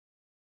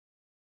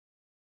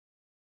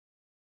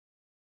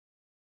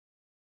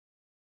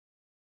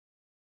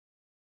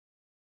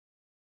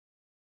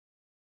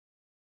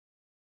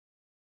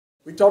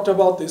We talked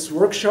about this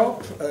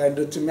workshop, and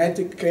the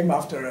thematic came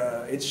after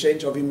an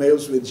exchange of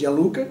emails with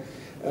Gianluca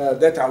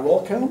that I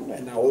welcome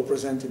and I will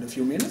present in a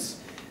few minutes.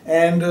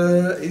 And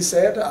he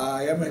said,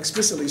 I am a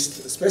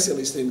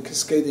specialist in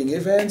cascading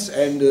events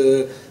and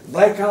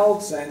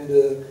blackouts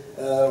and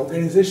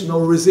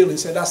organizational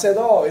resilience. And I said,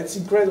 oh, it's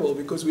incredible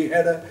because we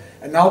had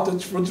an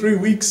outage for 3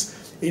 weeks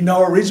in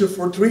our region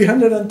for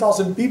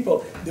 300,000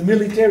 people. The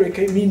military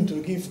came in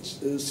to give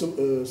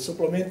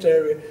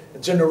supplementary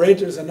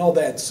generators and all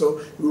that.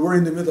 So we were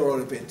in the middle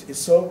of it.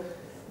 So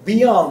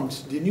beyond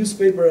the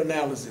newspaper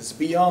analysis,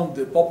 beyond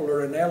the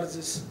popular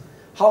analysis,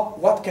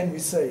 what can we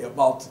say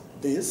about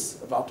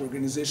this, about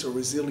organizational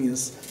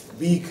resilience,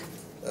 big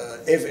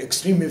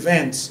extreme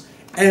events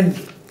and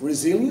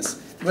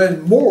resilience?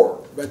 But more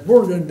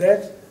than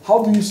that,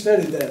 how do you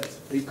study that?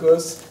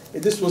 Because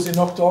this was in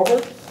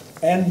October,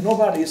 and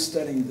nobody is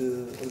studying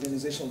the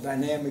organizational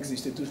dynamics,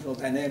 institutional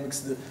dynamics,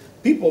 the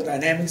people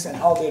dynamics, and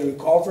how they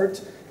recovered.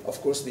 Of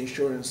course, the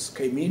insurance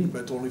came in,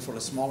 but only for a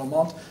small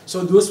amount.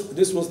 So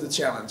this was the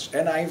challenge.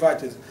 And I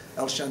invited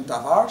Alexandre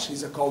Tavares.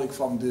 He's a colleague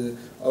from the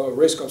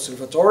Risk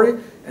Observatory,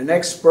 an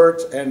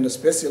expert and a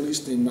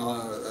specialist in,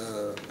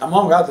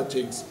 among other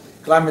things,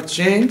 climate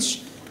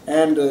change.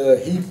 And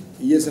he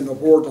is on the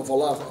board of a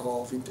lot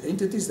of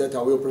entities that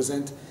I will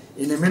present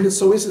in a minute.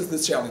 So this is the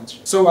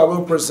challenge. So I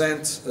will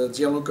present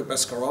Gianluca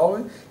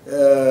Pescaroli.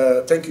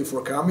 Thank you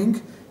for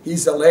coming.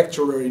 He's a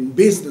lecturer in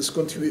business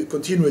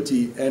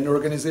continuity and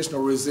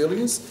organizational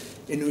resilience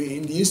in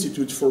the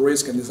Institute for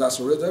Risk and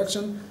Disaster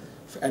Reduction,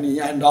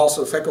 and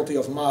also Faculty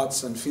of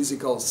Maths and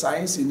Physical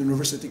Science in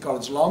University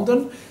College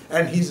London.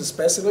 And he's a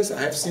specialist. I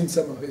have seen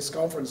some of his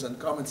conferences and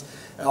comments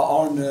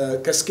on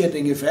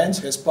cascading events.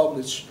 He has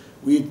published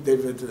with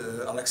David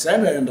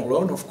Alexandre and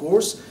alone, of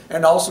course,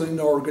 and also in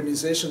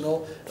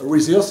organizational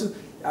resilience.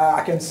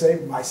 I can say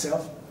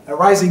myself, a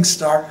rising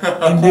star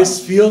in this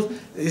field,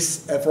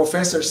 is a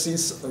professor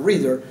since a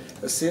lecturer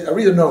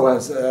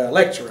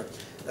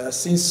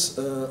since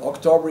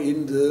October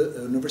in the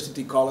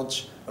University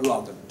College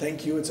London.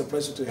 Thank you, it's a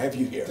pleasure to have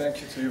you here.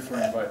 Thank you to you for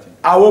inviting.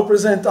 I will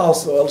present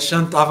also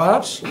Alexandre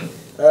Tavares,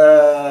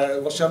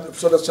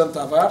 Professor Alexandre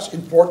Tavares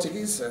in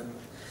Portuguese.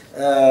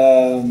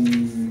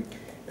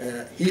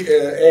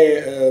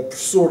 É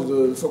professor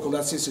da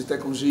Faculdade de Ciências e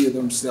Tecnologia da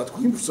Universidade de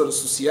Coimbra, professor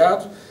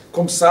associado.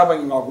 Como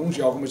sabem, alguns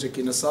e algumas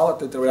aqui na sala,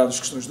 tem trabalhado nas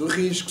questões do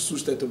risco,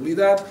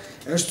 sustentabilidade,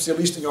 é um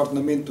especialista em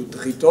ordenamento do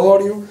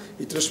território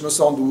e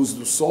transformação do uso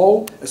do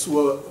solo. A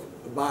sua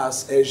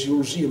base é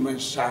geologia,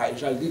 mas já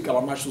lhe digo que ela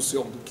é mais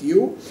sociólogo do que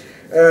eu.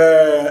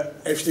 É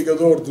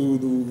investigador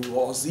do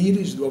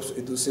OSIRIS,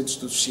 do Centro de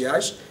Estudos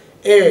Sociais,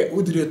 é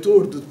o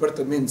diretor do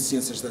Departamento de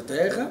Ciências da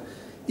Terra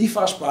e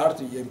faz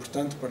parte, e é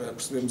importante para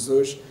percebermos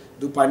hoje,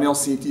 do painel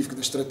científico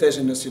da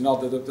Estratégia Nacional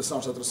de Adaptação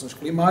às Alterações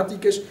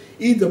Climáticas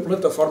e da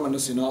Plataforma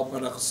Nacional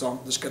para a Redução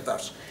das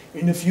Catástrofes.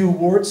 In a few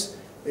words,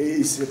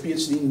 he's a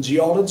PhD in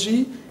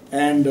Geology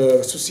and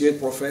Associate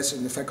Professor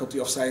in the Faculty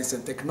of Science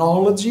and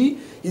Technology.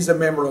 He's a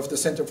member of the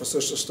Center for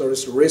Social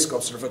Studies Risk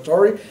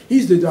Observatory.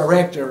 He's the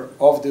Director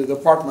of the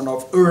Department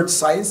of Earth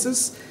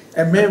Sciences,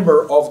 a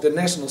member of the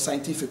National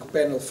Scientific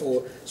Panel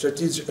for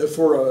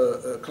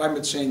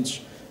Climate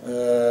Change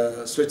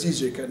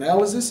strategic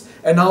analysis,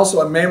 and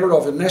also a member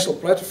of a national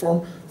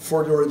platform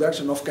for the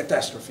reduction of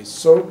catastrophes.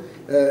 So,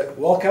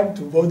 welcome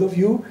to both of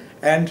you,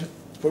 and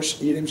depois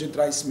iremos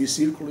entrar em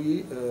semicírculo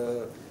e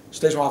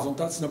estejam à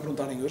vontade se não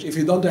perguntarem hoje. If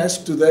you don't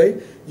ask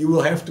today, you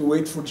will have to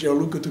wait for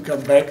Gianluca to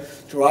come back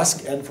to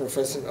ask, and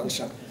Professor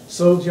Alexandre.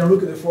 So,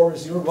 Gianluca, the floor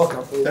is yours.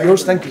 Welcome.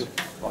 Thank you.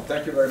 Well,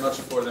 thank you very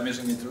much for the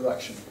amazing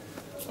introduction.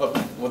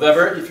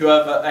 Whatever, if you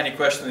have any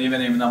question,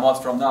 even in a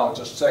month from now,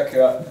 just check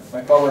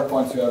my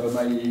PowerPoint. You have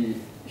my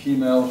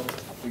email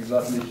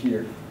exactly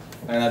here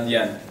and at the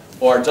end.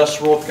 Or just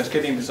wrote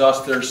Cascading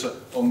Disasters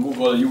on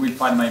Google, you will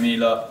find my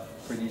mail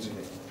pretty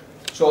easily.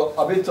 So,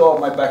 a bit of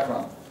my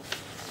background.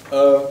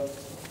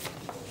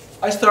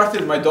 I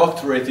started my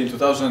doctorate in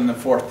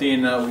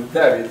 2014 with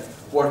David,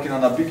 working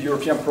on a big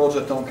European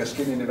project on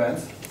cascading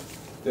events.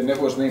 The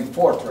name was named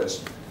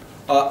Fortress.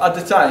 At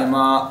the time,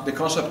 the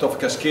concept of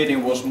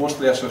cascading was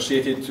mostly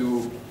associated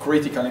to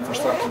critical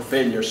infrastructure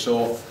failures,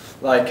 so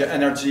like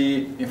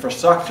energy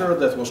infrastructure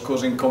that was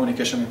causing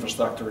communication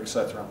infrastructure,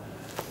 etc.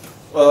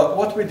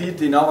 What we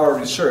did in our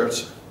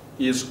research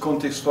is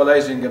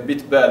contextualizing a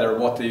bit better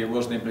what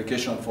was the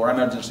implication for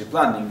emergency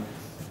planning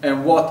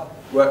and what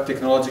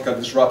technological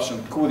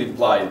disruption could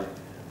imply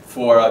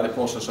for the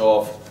process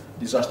of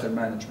disaster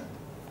management.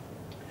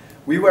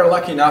 We were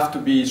lucky enough to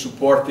be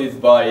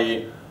supported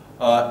by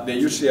the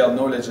UCL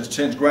Knowledge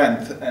Exchange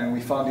Grant, and we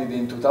founded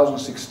in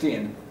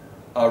 2016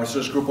 a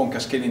research group on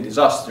cascading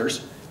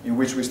disasters, in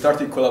which we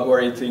started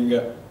collaborating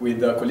with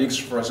colleagues,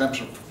 for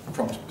example,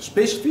 from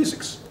space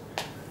physics.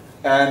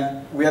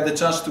 And we had the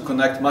chance to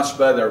connect much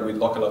better with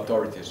local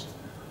authorities.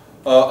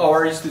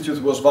 Our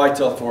institute was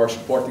vital for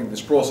supporting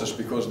this process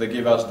because they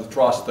gave us the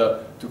trust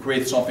to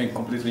create something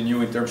completely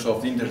new in terms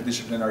of the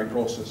interdisciplinary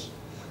process.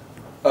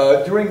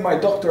 During my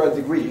doctoral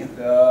degree,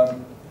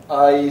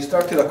 I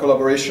started a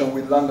collaboration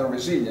with London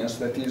Resilience,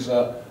 that is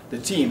the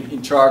team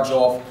in charge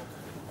of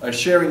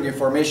sharing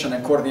information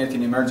and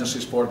coordinating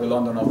emergencies for the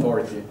London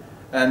Authority.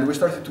 And we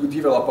started to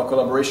develop a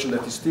collaboration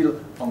that is still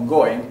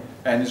ongoing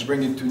and is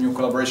bringing to new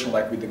collaboration,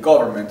 like with the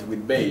government,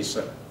 with BASE,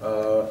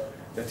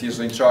 that is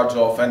in charge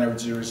of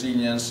energy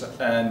resilience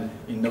and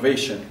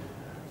innovation,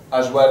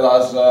 as well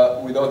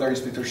as with other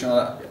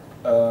institutional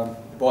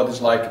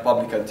bodies like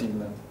Public Health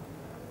England.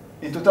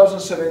 In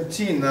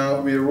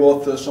 2017, we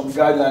wrote some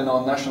guidelines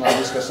on national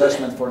risk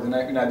assessment for the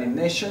United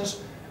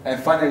Nations, and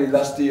finally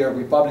last year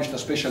we published a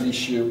special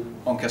issue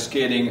on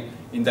cascading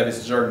in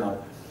David's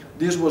journal.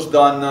 This was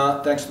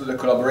done thanks to the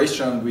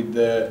collaboration with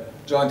the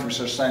Joint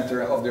Research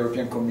Center of the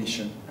European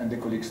Commission and the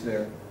colleagues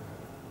there.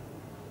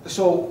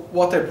 So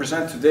what I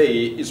present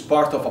today is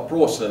part of a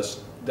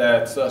process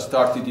that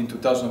started in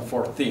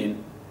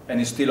 2014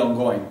 and is still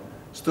ongoing.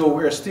 So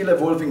we are still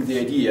evolving the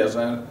ideas,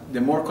 and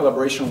the more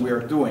collaboration we are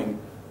doing,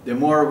 the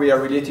more we are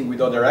relating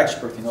with other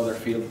experts in other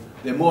fields,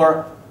 the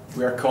more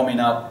we are coming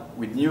up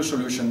with new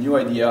solutions, new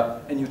ideas,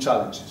 and new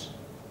challenges.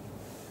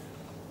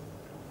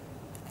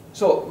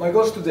 So my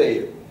goals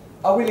today,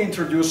 I will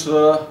introduce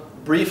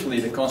briefly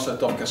the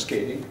concept of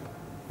cascading.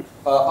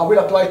 I will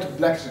apply to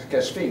black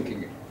case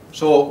thinking.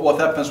 So what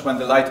happens when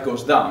the light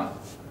goes down?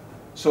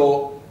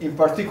 So in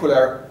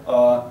particular,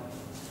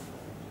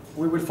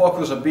 we will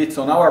focus a bit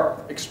on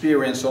our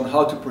experience on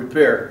how to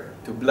prepare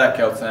to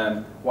blackout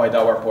and white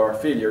hour power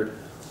failure.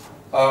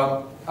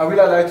 I will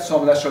highlight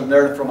some lessons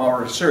learned from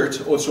our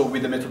research, also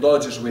with the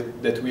methodologies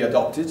that we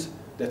adopted,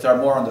 that are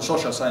more on the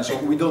social science.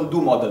 So we don't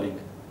do modeling.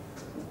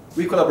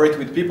 We collaborate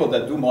with people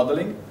that do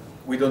modeling.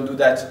 We don't do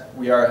that.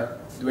 We are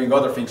doing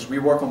other things. We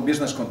work on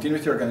business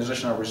continuity,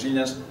 organizational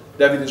resilience.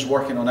 David is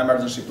working on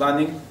emergency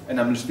planning, and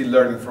I'm still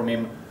learning from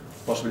him,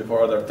 possibly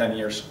for other 10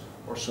 years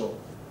or so.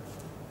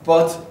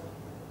 But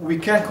we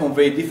can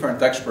convey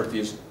different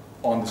expertise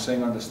on the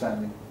same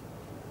understanding.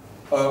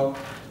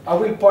 I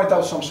will point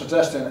out some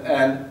suggestions,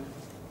 and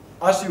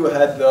as you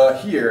had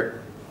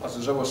here,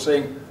 as I was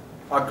saying,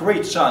 a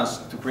great chance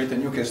to create a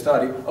new case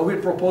study, I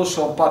will propose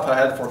some path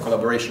ahead for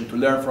collaboration to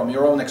learn from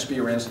your own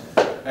experience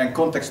and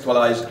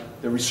contextualize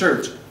the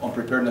research on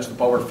preparedness to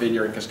power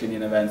failure and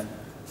cascading events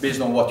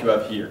based on what you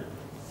have here.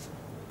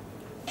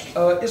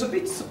 It's a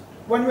bit,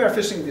 when we are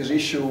facing this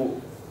issue,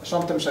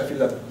 sometimes I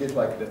feel a bit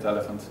like that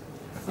elephant.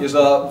 It's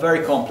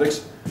very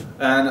complex,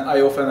 and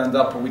I often end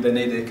up with an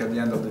headache at the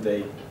end of the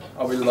day.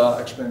 I will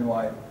explain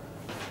why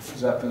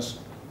this happens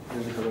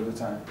basically all the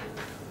time.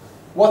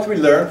 What we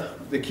learned,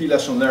 the key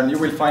lesson learned, you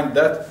will find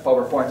that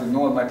PowerPoint in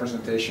all my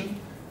presentation,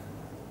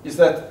 is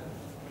that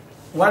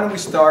when we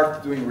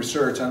start doing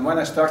research, and when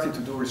I started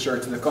to do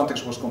research, the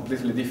context was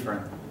completely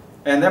different.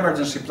 And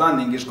emergency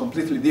planning is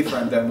completely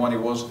different than when it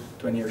was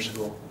 20 years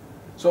ago.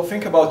 So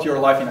think about your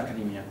life in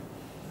academia.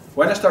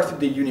 When I started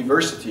the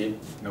university,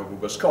 no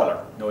Google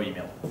Scholar, no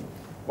email.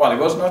 Well, it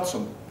was not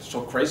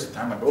so crazy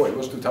time ago, it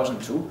was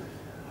 2002.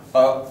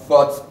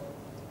 But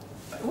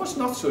I was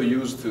not so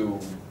used to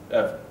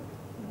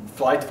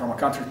flight from a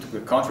country to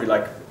a country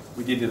like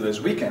we did it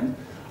this weekend.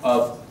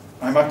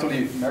 I'm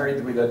actually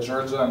married with a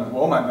Georgian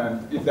woman,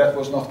 and if that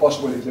was not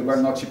possible, if there were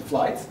no cheap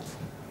flights.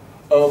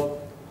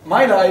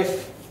 My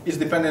life is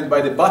dependent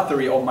by the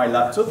battery of my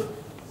laptop.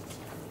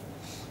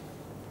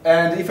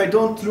 And if I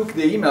don't look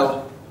the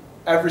email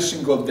every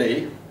single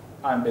day,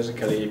 I'm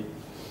basically,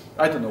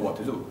 I don't know what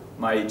to do.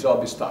 My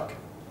job is stuck.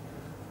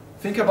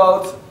 Think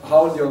about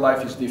how your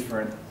life is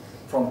different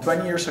from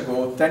 20 years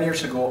ago, 10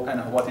 years ago,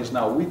 and what is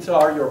now. Which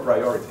are your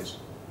priorities?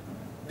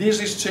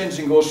 This is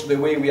changing also the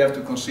way we have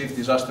to conceive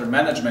disaster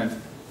management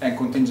and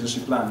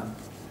contingency plan.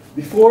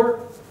 Before,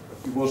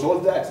 it was all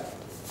that.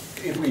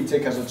 If we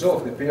take as a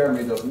joke the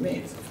pyramid of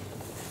needs,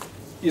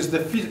 is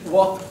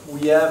what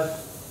we have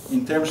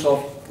in terms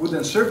of goods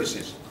and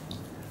services,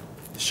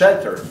 the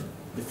shelter,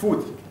 the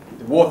food,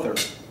 the water.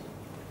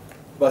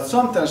 But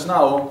sometimes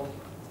now,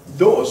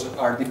 those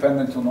are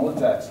dependent on all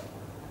that,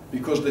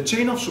 because the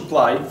chain of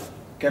supply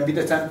can be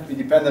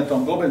dependent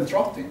on global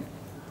trusting,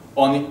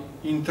 on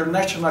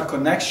international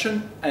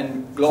connection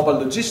and global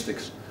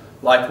logistics,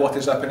 like what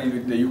is happening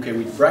with the UK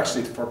with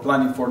Brexit for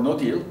planning for no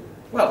deal.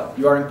 Well,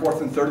 you are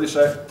importing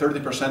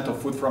 30%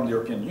 of food from the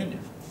European Union.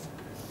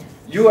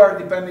 You are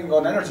depending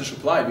on energy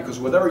supply, because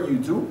whatever you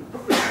do,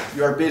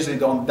 you are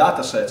based on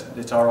data sets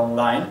that are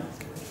online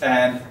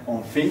and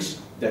on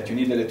things that you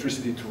need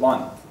electricity to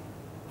run.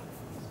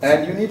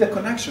 And you need a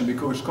connection,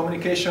 because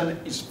communication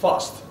is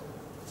fast.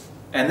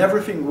 And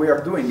everything we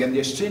are doing and the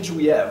exchange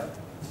we have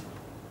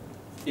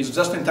is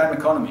just-in-time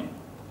economy.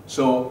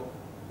 So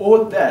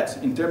all that,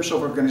 in terms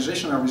of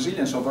organizational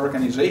resilience of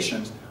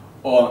organizations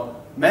or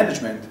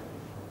management,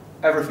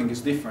 everything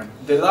is different.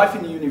 The life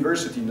in the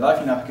university,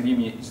 life in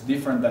academia is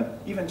different than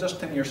even just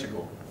 10 years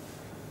ago.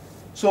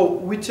 So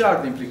which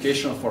are the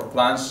implications for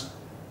plans,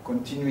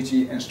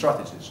 continuity, and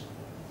strategies?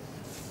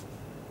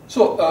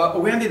 So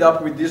we ended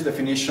up with this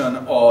definition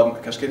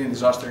on cascading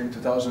disaster in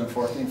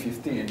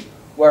 2014-15,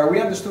 where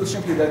we understood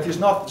simply that it's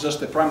not just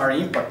the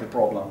primary impact the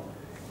problem.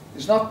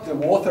 It's not the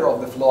water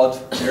of the flood,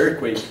 the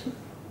earthquake,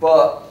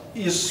 but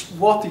is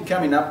what is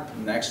coming up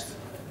next.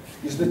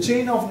 It's the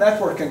chain of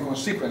network and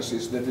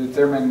consequences that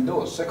determine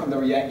those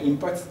secondary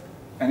impact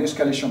and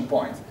escalation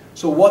point.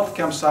 So what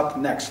comes up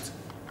next?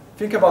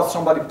 Think about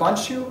somebody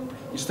punch you.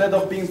 Instead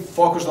of being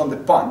focused on the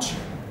punch,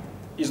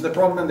 is the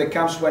problem that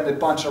comes when the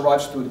punch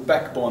arrives to the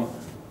backbone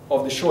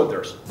of the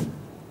shoulders.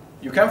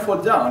 You can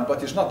fall down,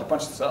 but it's not the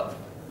punch itself.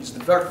 It's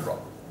the vertebra.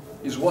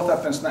 It's what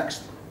happens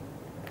next.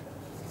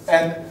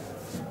 And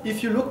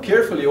if you look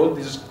carefully at all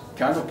these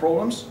kind of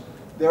problems,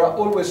 there are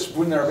always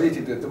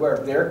vulnerabilities that were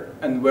there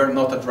and were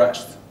not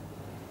addressed.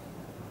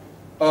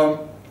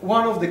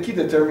 One of the key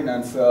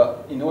determinants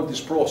in all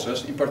this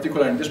process, in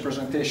particular in this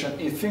presentation,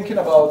 is thinking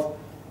about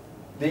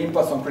the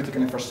impact on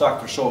critical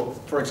infrastructure. So,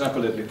 for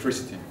example,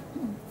 electricity.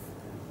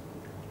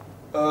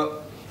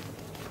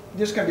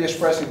 This can be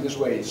expressed in this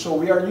way. So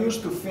we are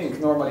used to think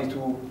normally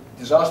to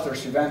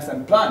disasters, events,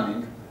 and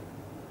planning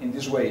in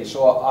this way.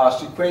 So a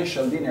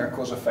sequential linear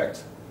cause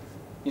effect.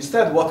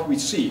 Instead, what we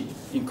see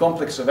in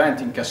complex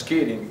event, in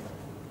cascading,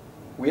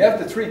 we have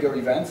the trigger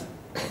event,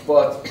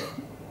 but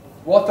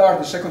what are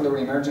the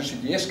secondary emergency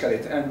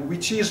de-escalate, and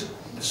which is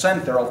the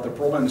center of the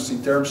problems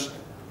in terms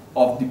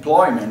of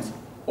deployment,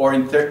 or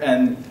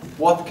and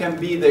what can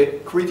be the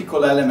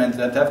critical element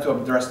that have to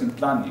be addressed in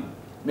planning.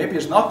 Maybe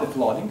it's not the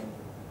flooding,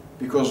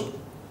 because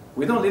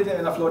we don't live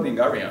in a flooding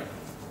area,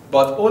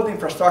 but all the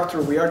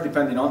infrastructure we are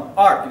depending on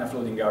are in a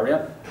flooding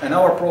area, and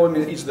our problem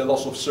is the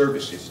loss of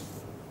services.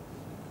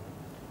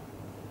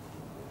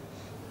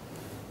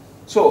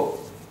 So,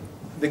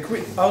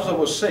 as I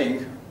was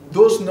saying,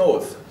 those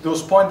nodes,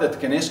 those points that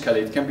can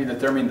escalate, can be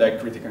determined by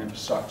critical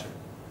infrastructure.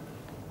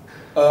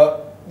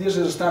 This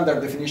is a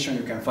standard definition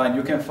you can find.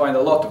 You can find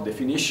a lot of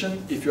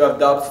definition. If you have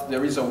doubts,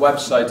 there is a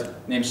website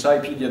named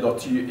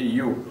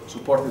scipedia.eu,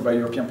 supported by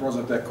European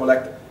project, that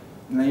collect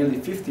nearly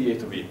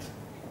 58 of it.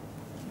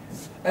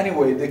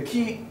 Anyway, the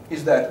key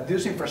is that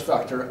these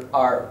infrastructure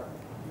are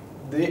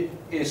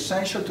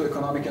essential to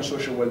economic and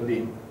social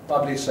well-being,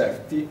 public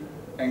safety,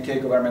 and key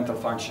governmental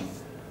function.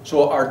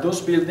 So are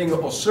those buildings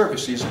or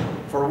services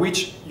for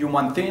which you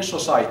maintain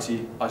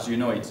society as you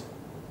know it.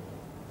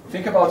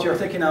 Think about you're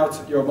taking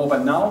out your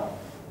mobile now.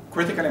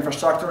 Critical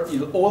infrastructure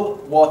is all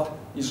what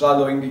is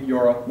allowing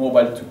your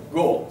mobile to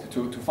go,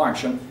 to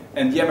function,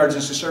 and the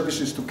emergency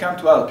services to come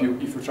to help you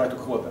if you try to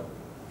call them.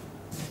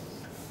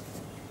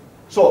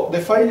 So the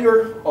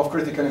failure of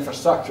critical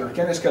infrastructure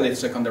can escalate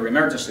secondary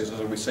emergencies,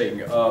 as I was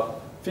saying.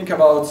 Think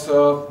about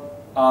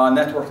a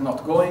network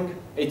not going,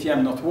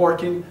 ATM not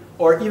working,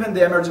 or even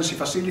the emergency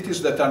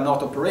facilities that are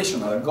not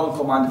operational, a gun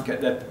command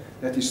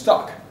that is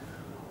stuck,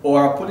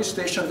 or a police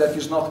station that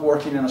is not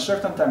working in a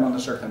certain time on a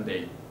certain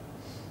day.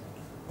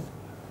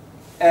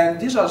 And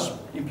this has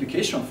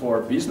implications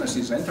for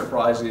businesses,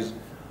 enterprises.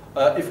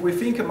 If we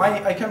think,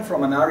 I come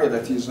from an area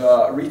that is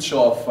rich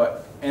of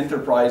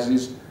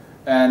enterprises,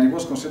 and it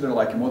was considered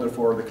like a model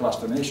for the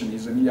cluster nation,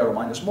 is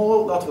Emilia-Romagna,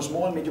 lot of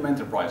small, medium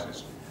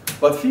enterprises.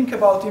 But think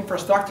about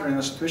infrastructure in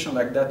a situation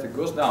like that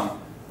goes down.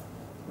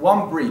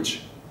 One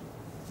bridge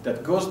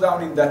that goes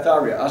down in that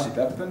area as it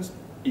happens,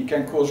 it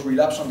can cause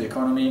relapse on the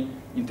economy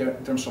in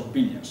terms of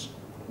billions.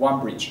 One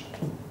bridge.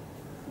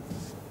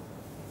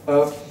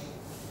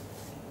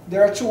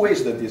 There are two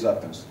ways that this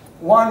happens.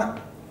 One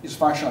is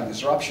functional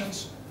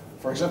disruptions.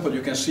 For example,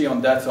 you can see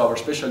on that our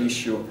special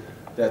issue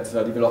that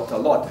developed a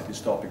lot this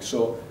topic.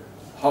 So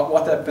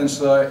what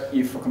happens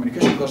if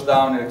communication goes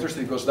down,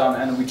 electricity goes down,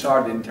 and which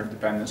are the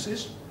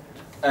interdependencies?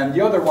 And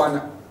the other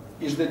one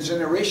is the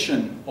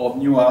generation of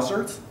new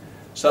hazards,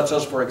 such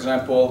as, for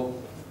example,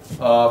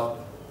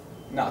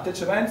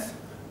 outage event,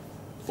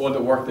 all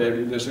the work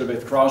that there's a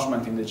bit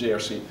Krausman in the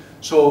JRC.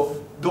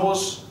 So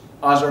those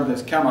hazards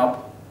that come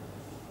up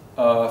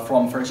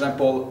from, for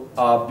example,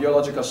 a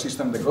biological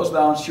system that goes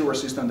down, sewer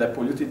system that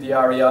polluted the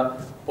area,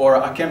 or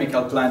a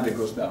chemical plant that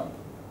goes down.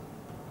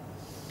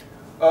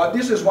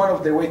 This is one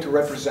of the ways to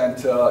represent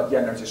the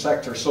energy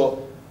sector.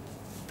 So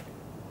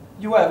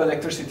you have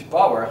electricity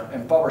power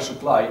and power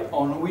supply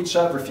on which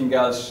everything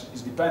else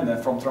is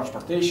dependent, from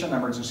transportation,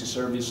 emergency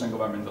service, and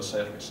governmental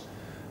service.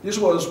 This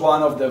was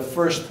one of the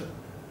first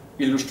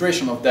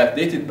illustration of that,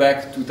 dated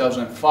back to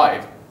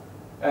 2005.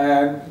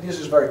 And this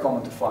is very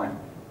common to find.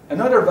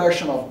 Another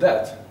version of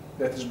that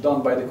is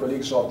done by the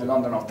colleagues of the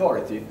London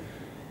Authority,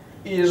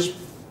 is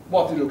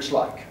what it looks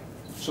like.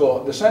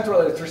 So the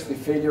central electricity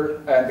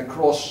failure and the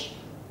cross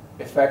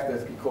effect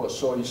that it causes.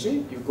 So you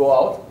see, you go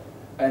out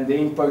and the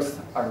impacts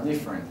are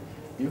different.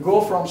 You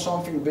go from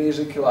something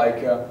basic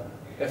like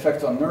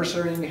effect on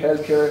nurturing,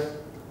 healthcare,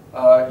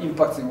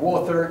 impacts in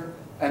water,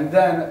 and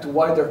then to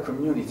wider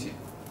community.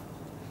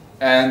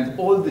 And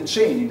all the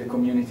chain in the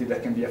community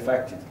that can be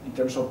affected in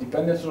terms of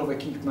dependence of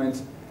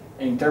equipment,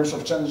 in terms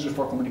of challenges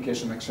for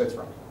communication,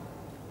 etc.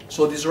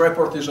 So this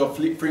report is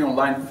free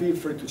online, feel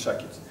free to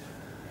check it.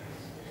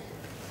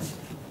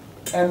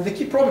 And the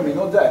key problem in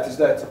all that is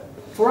that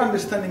for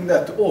understanding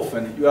that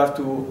often you have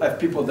to have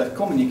people that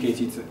communicate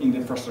it in the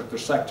infrastructure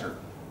sector.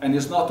 And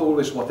it's not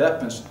always what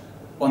happens.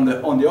 On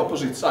the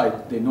opposite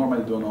side, they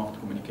normally don't know how to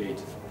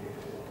communicate.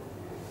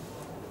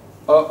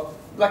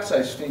 Black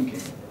size thinking.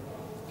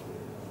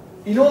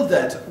 in all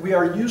that, we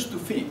are used to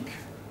think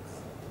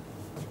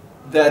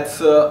that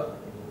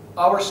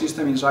our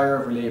system is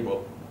highly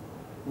reliable.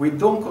 We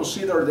don't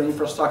consider the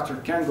infrastructure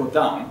can go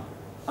down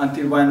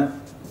until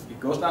when it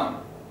goes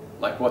down,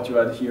 like what you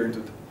had here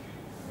into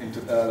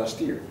last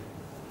year.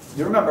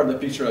 You remember the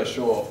picture I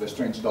showed of the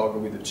strange dog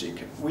with the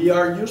chick? We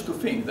are used to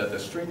think that the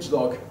strange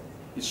dog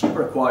is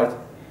super quiet,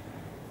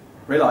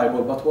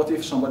 reliable, but what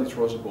if somebody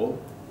throws a ball?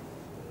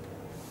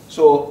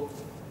 So,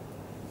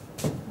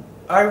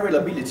 our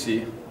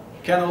reliability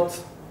cannot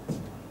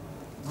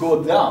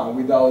go down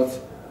without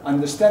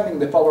understanding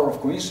the power of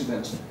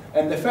coincidence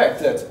and the fact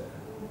that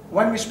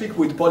when we speak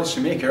with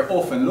policymakers,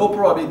 often low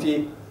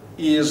probability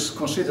is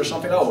considered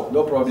something, oh,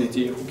 low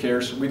probability, who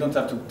cares, we don't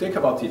have to think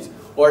about it.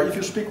 Or if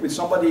you speak with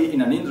somebody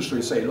in an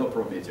industry, say low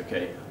probability,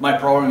 okay, my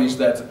problem is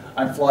that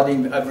I'm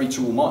flooding every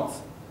 2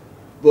 months.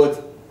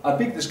 But a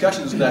big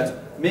discussion is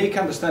that make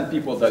understand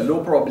people that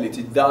low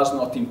probability does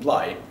not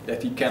imply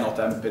that it cannot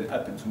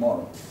happen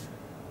tomorrow.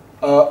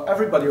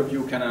 Everybody of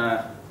you can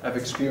have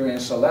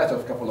experienced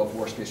a couple of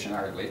worst case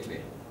scenarios lately.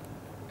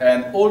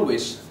 And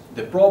always,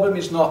 the problem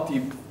is not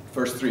the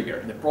first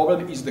trigger. The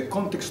problem is the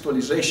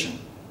contextualization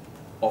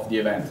of the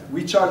event.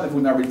 Which are the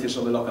vulnerabilities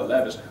of the local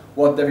levels?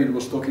 What David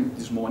was talking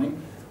this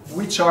morning.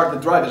 Which are the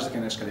drivers that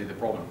can escalate the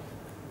problem?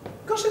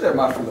 Consider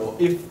Murphy law.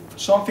 If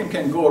something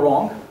can go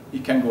wrong,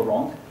 it can go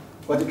wrong,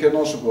 but it can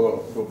also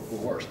go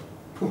worse.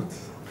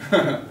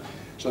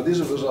 So this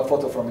was a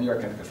photo from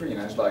Hurricane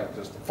Katrina. It's like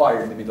just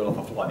fire in the middle of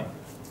a flooding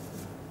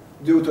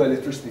due to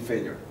electricity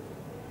failure.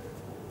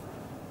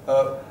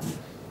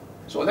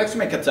 So let's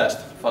make a test,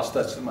 fast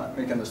test to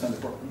make you understand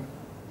the problem.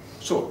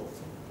 So,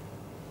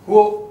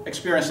 who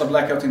experienced a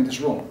blackout in this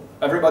room?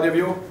 Everybody of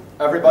you?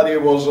 Everybody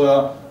was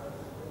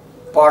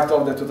part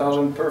of the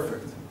 2000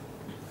 perfect.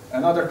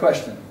 Another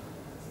question.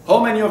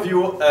 How many of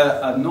you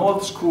an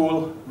old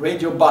school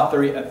radio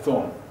battery at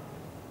home?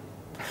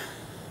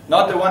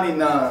 Not the one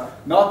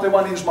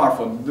in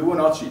smartphone. Do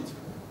not cheat.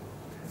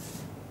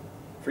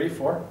 3,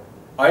 4.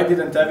 I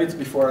didn't have it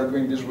before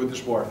doing this with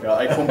this work.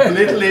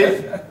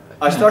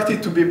 I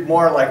started to be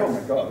more like, oh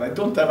my god, I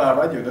don't have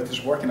a radio that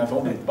is working at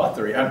home with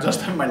battery. I just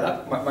have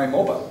my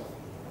mobile.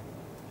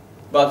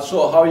 But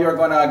so how you're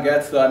gonna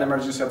get an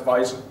emergency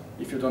advice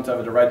if you don't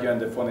have the radio and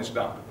the phone is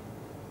down?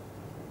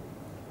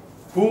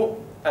 Who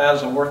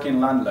has a working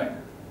landline?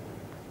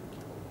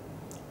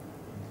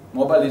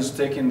 Mobile is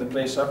taking the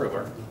place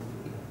everywhere.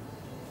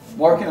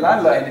 Working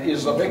landline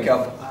is a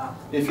backup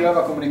if you have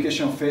a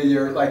communication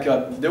failure, like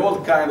the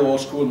old kind of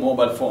old school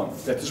mobile phone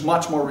that is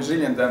much more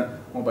resilient than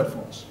mobile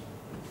phones.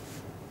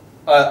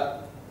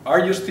 Are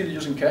you still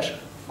using cash?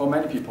 How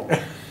many people?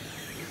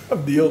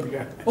 I'm the old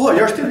guy. Oh,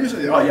 you're still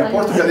using it? Oh yeah,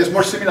 Portugal is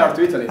more similar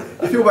to Italy.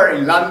 If you were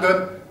in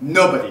London,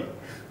 nobody.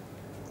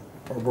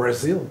 Or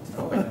Brazil.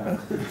 Oh, yeah.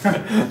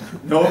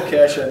 No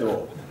cash at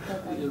all.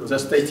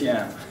 Just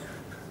ATM.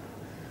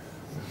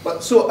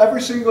 But so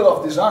every single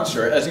of this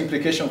answer has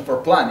implication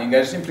for planning,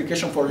 has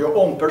implication for your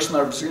own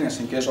personal resilience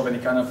in case of any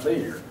kind of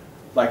failure.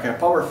 Like a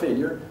power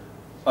failure,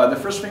 the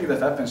first thing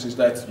that happens is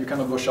that you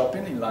cannot go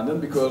shopping in London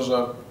because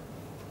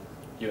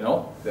you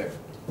know, the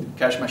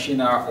cash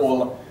machines are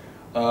all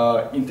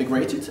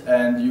integrated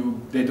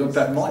and they don't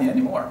have money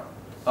anymore.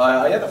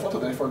 I had a photo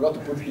that I forgot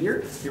to put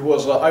here. It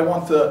was, I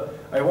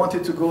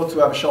wanted to go to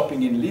have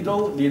shopping in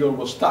Lidl. Lidl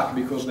was stuck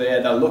because they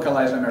had a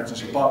localized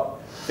emergency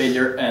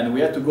failure and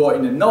we had to go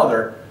in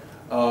another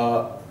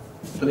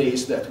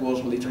place that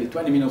was literally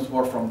 20 minutes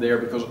walk from there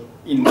because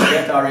in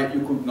that area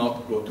you could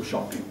not go to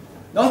shopping.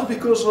 Not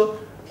because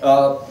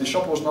the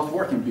shop was not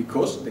working,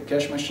 because the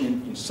cash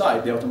machine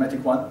inside, the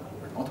automatic one,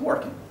 not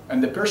working.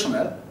 And the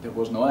personnel, there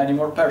was no any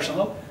more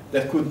personnel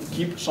that could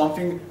keep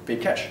something, pay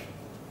cash.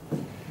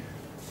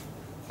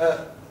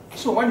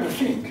 So when you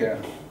think,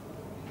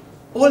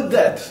 all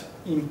that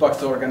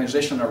impact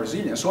organizational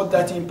resilience, all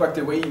that impact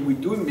the way we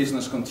do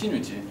business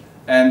continuity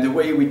and the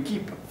way we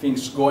keep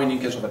things going in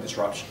case of a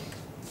disruption.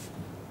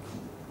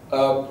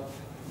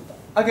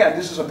 Again,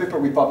 this is a paper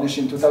we published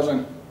in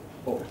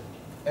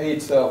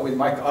 2008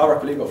 with our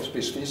colleague of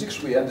space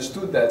physics. We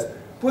understood that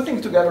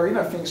putting together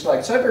even things like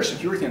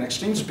cybersecurity and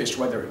extreme space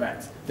weather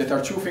events, that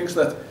are two things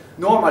that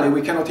normally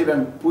we cannot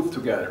even put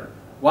together.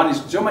 One is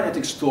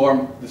geomagnetic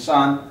storm, the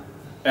sun,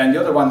 and the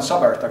other one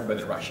cyber attack by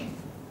the Russian.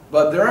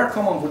 But there are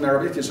common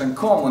vulnerabilities and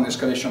common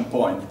escalation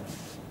points.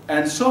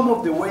 And some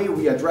of the way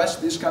we address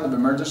this kind of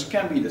emergency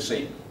can be the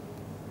same.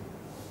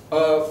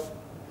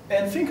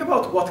 And think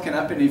about what can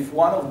happen if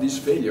one of these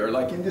failures,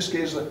 like in this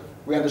case,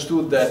 we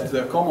understood that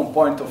the common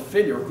point of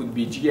failure could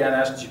be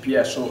GNSS,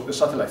 GPS, so the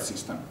satellite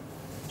system.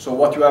 So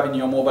what you have in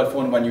your mobile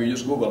phone when you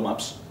use Google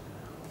Maps,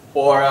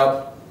 or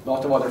a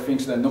lot of other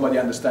things that nobody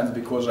understands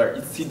because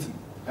it's hidden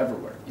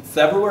everywhere. It's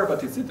everywhere,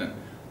 but it's hidden.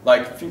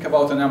 Like, think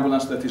about an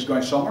ambulance that is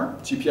going somewhere,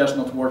 GPS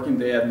not working,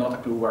 they have not a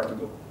clue where to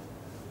go.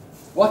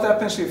 What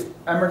happens if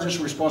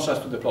emergency response has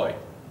to deploy?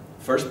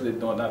 First, they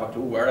don't have a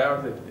clue where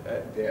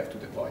they have to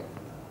deploy.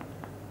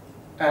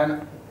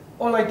 And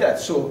all like that.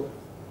 So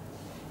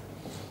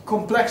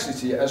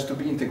complexity has to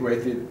be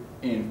integrated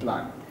in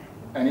plan.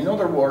 And in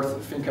other words,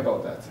 think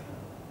about that.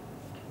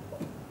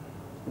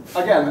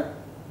 again,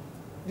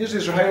 this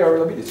is high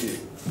reliability.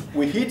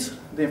 We hit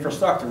the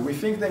infrastructure. We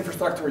think the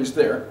infrastructure is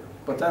there,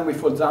 but then we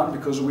fall down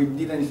because we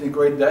didn't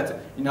integrate that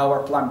in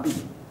our plan B.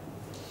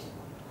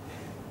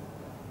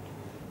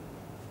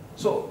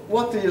 So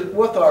what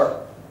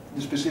are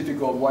the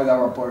specific of wide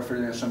hour power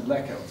failures and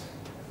blackout?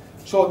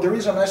 So there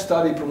is a nice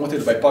study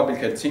promoted by Public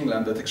Health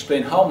England that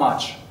explains how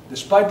much,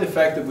 despite the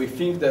fact that we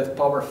think that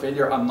power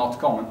failure are not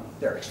common,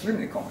 they're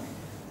extremely common.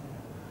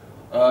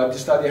 The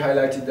study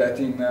highlighted that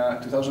in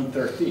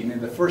 2013, in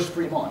the first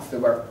 3 months, there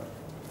were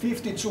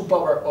 52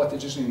 power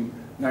outages in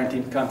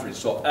 19 countries,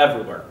 so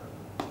everywhere.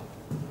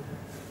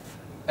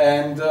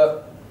 And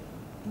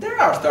they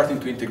are starting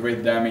to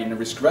integrate them in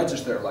risk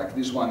register, like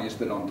this one is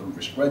the London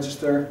risk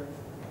register,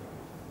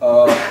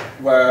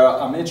 where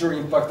a major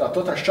impact, a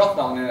total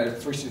shutdown in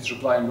electricity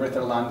supply in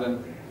Greater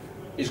London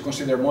is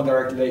considered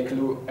moderate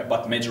likely,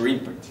 but major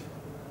impact.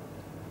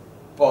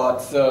 But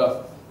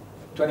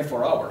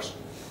 24 hours.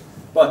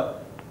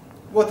 But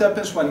what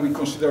happens when we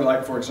consider,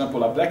 like, for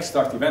example, a black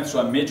start event, so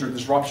a major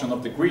disruption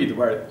of the grid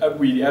where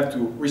we have to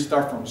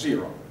restart from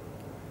zero?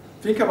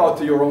 Think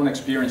about your own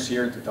experience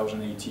here in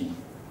 2018.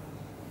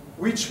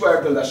 Which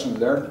were the lessons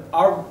learned?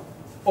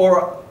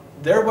 Or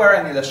there were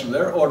any lessons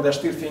learned, or they're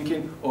still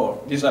thinking,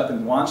 oh, this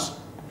happened once,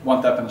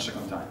 won't happen a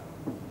second time?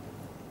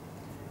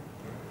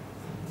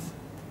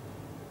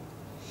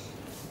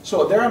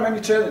 So there are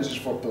many challenges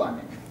for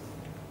planning.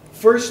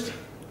 First,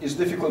 it's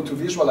difficult to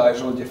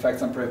visualize all the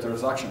effects and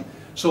predators' action.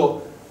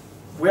 So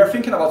we are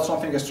thinking about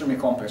something extremely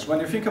complex. When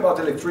you think about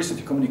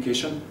electricity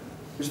communication,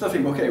 you start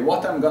thinking, okay,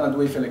 what I'm going to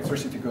do if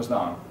electricity goes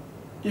down?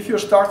 If you're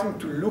starting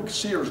to look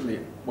seriously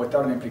what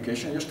are the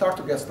implications, you start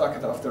to get stuck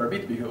after a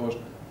bit, because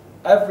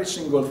every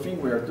single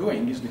thing we are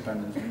doing is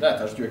dependent on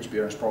that, as you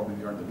experienced probably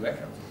during the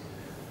blackout.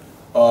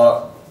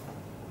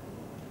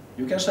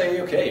 You can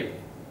say, okay,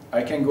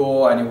 I can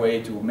go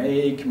anyway to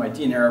make my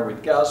dinner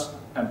with gas,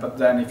 but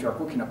then if you're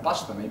cooking a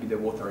pasta, maybe the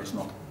water is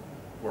not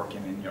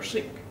working in your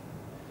sink.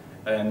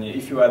 And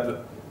if you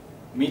had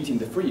meat in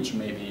the fridge,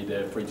 maybe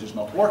the fridge is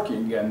not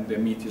working and the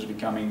meat is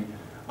becoming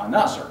an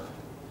hazard.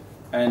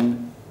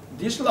 And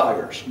these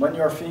layers, when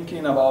you're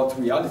thinking about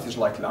realities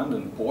like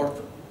London,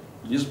 Porto,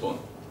 Lisbon,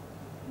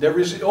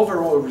 the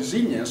overall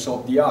resilience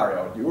of the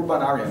area, the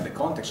urban area, and the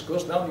context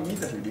goes down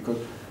immediately because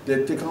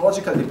the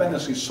technological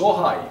dependency is so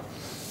high,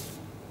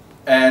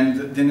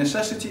 and the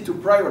necessity to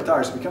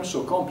prioritize becomes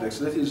so complex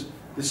that is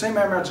the same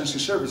emergency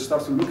service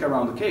starts to look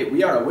around. Okay,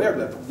 we are aware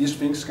that these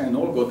things can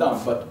all go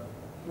down, but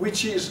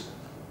which is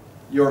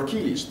your key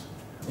list?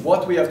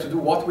 What we have to do,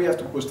 what we have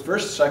to post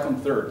first,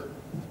 second, third,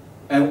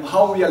 and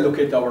how we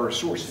allocate our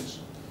resources.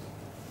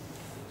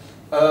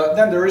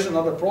 Then there is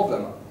another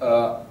problem,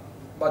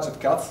 budget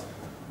cuts.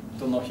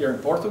 Don't know here in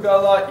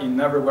Portugal, in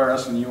everywhere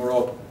else in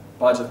Europe,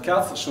 budget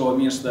cuts. So it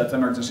means that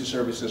emergency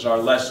services are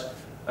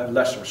have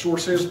less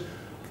resources.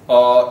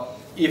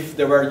 If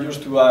they were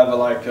used to have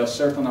like a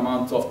certain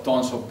amount of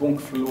tons of bunk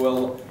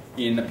fuel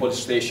in a police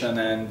station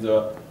and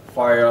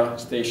fire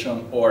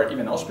station or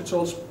even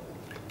hospitals,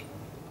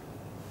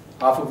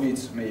 half of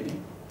it maybe.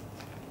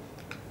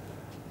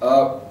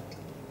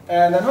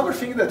 And another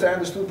thing that I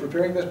understood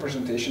preparing this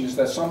presentation is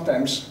that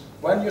sometimes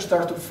when you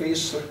start to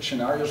face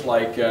scenarios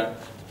like the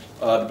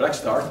Black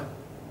Start,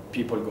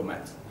 people go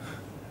mad.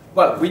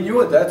 Well, we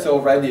knew that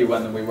already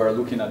when we were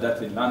looking at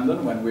that in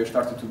London, when we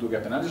started to do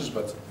gap analysis,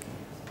 but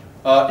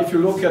if you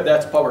look at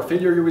that power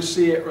failure, you will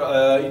see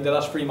in the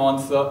last 3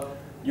 months,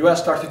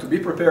 US started to be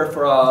prepared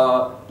for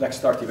a Black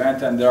Start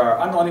event, and there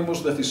are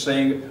Anonymous that is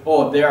saying,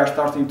 oh, they are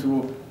starting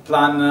to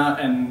plan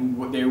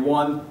and they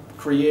want to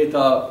create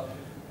a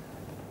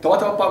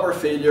total power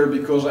failure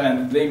because,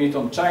 and blame it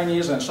on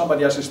Chinese, and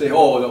somebody else is saying,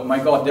 oh my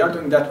God, they are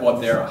doing that,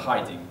 what they are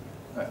hiding.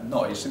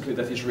 No, it's simply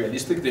that it's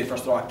realistic, the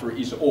infrastructure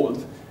is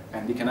old,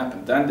 and it can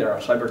happen then, there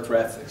are cyber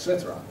threats,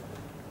 etc.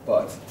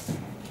 But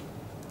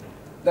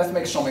let's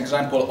make some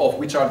example of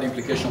which are the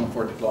implications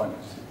for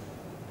deployment.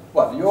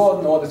 Well, you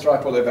all know the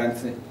triple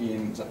event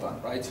in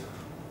Japan, right?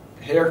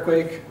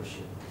 Earthquake,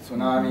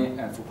 tsunami,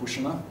 and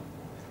Fukushima.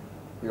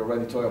 We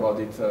already talked about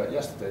it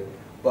yesterday.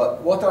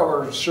 But what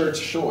our research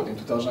showed in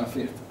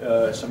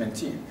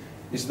 2017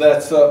 is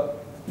that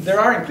there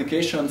are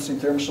implications in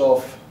terms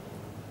of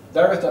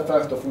direct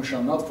effect of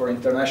functional node for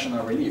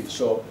international relief.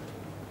 So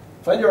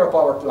failure of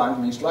power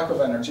plant means lack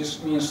of energy,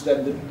 means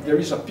that there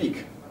is a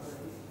peak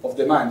of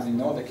demand. You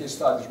know, the case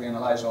studies we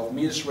analyze of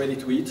meals ready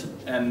to eat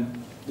and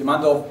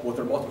demand of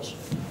water bottles.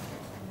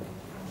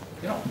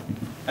 You know,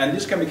 and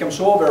this can become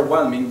so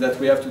overwhelming that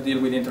we have to deal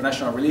with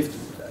international relief to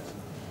do that.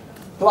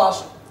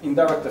 Plus,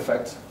 indirect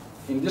effect.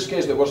 In this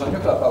case, there was a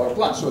nuclear power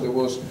plant, so there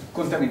was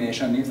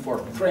contamination, need for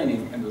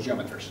training and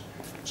dosimeters.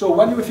 So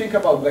when you think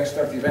about Black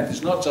Start event,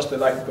 it's not just the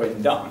light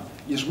going down,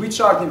 it's which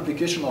are the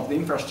implications of the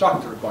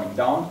infrastructure going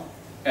down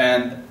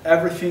and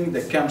everything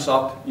that comes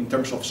up in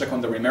terms of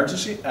secondary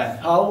emergency and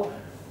how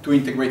to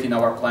integrate in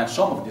our plan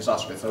some of these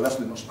aspects, so that's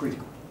the most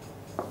critical.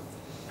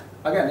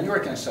 Again,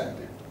 hurricane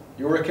Sandy,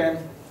 hurricane,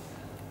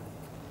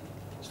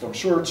 storm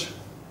surge,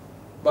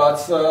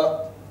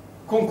 but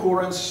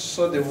concurrence,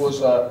 so there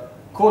was a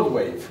cold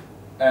wave,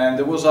 And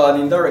there was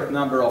an indirect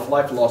number of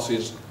life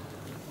losses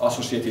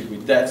associated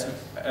with that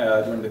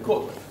during the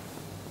cold wave.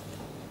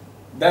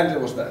 Then there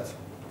was that,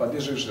 but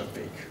this is a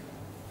fake.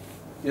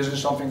 This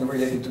is something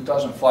related to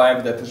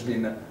 2005 that has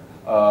been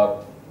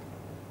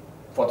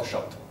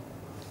photoshopped.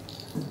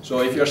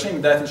 So if you're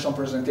seeing that in some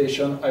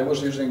presentation, I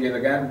was using it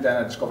again, then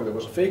I discovered it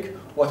was a fake.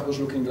 What it was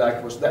looking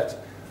like was that.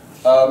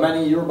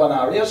 Many urban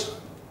areas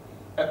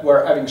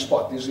were having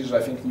spots. This is,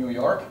 I think, New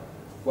York,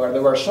 where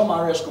there were some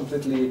areas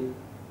completely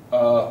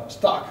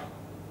stuck.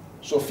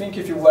 So think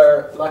if you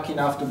were lucky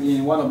enough to be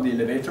in one of the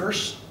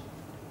elevators,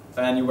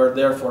 and you were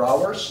there for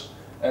hours,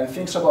 and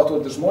think about all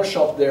the small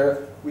shops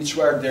there, which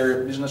were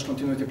their business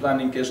continuity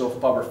plan in case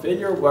of power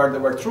failure, where they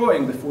were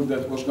throwing the food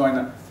that was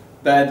going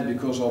bad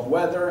because of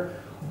weather,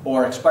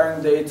 or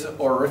expiring date,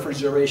 or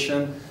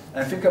refrigeration,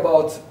 and think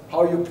about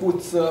how you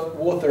put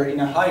water in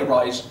a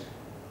high-rise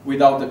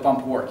without the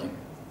pump working.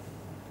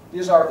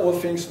 These are all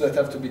things that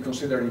have to be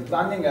considered in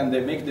planning, and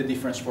they make the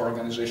difference for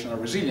organizational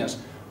resilience.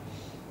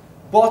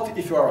 But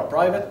if you are a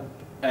private,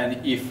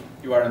 and if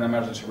you are an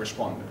emergency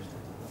responder.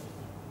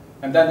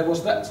 And then there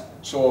was that.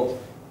 So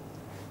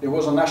there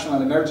was a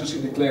national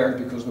emergency declared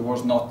because there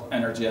was not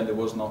energy and there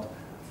was not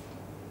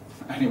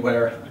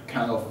anywhere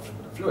kind of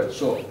fluid.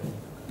 So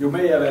you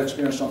may have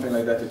experienced something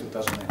like that in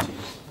 2019.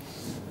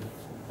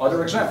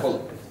 Other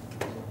example,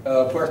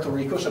 Puerto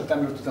Rico,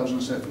 September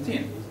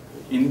 2017.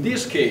 In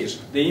this case,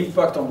 the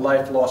impact on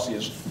life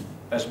losses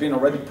has been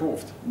already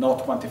proved,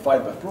 not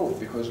quantified but proved,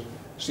 because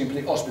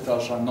simply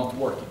hospitals are not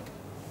working.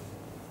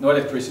 No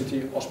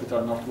electricity,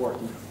 hospitals are not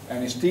working.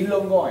 And it's still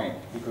ongoing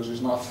because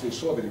it's not still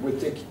solved. It will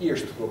take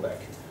years to go back.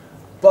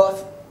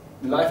 But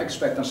the life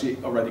expectancy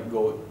already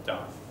go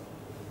down.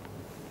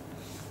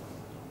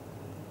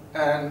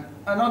 And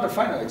another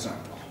final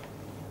example.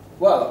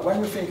 Well, when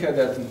you think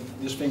that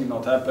this thing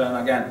not happen,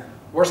 again,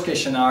 worst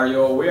case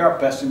scenario, we are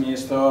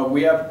pessimists,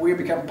 we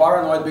become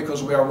paranoid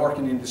because we are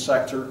working in this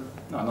sector.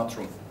 No, not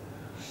true.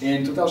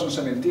 In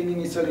 2017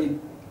 in Italy,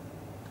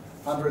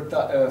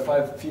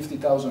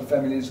 50,000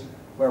 families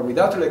were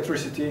without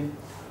electricity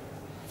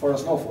for a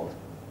snowfall.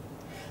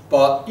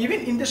 But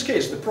even in this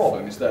case, the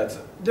problem is that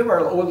there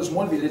were all the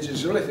small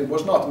villages, it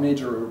was not a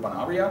major urban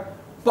area,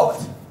 but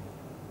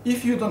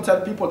if you don't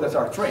have people that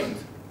are trained,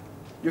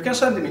 you can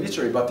send the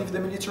military, but if the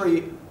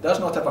military does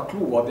not have a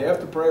clue what they have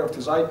to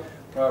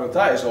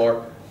prioritize,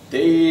 or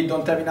they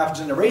don't have enough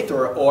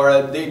generator,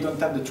 or they don't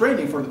have the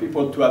training for the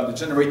people to have the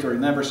generator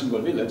in every single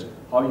village,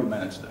 how you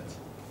manage that?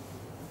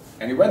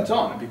 And it went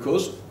on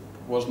because it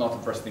was not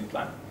addressed in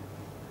plan.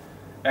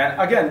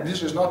 And again,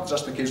 this is not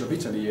just the case of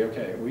Italy,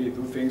 okay, we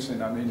do things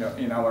in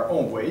our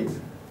own way,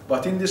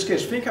 but in this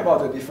case, think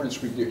about the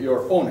difference with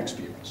your own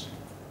experience.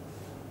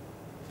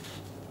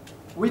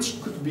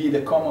 Which could be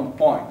the common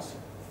point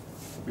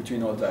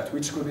between all that?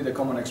 Which could be the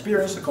common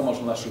experience, the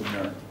common lesson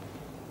learned?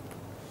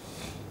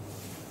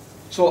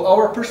 So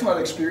our personal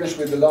experience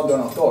with the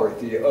London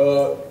Authority,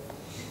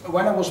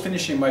 when I was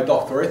finishing my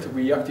doctorate,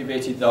 we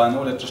activated a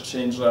knowledge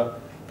exchange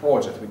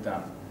project with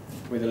them,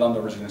 with the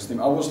London Resilience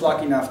team. I was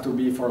lucky enough to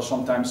be for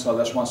sometimes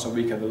less once a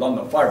week at the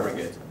London Fire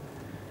Brigade,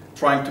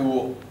 trying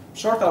to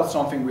sort out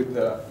something with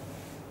the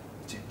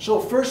team. So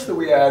first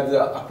we had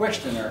a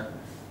questionnaire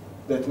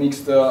that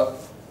mixed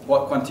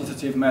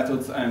quantitative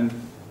methods and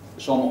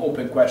some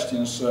open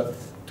questions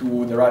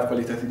to derive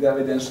qualitative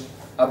evidence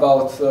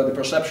about the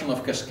perception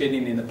of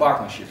cascading in the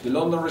partnership. The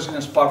London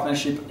Resilience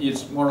Partnership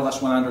is more or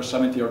less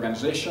 170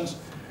 organizations.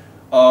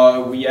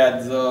 We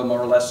had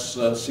more or less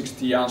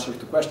 60 answers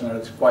to questionnaire.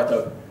 It's quite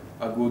a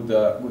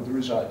good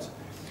result.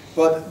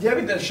 But the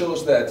evidence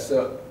shows that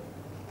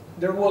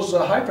there was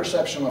a high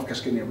perception of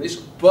cascading risk,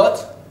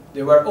 but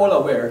they were all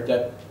aware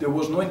that there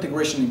was no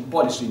integration in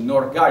policy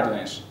nor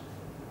guidelines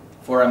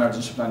for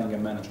emergency planning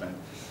and management.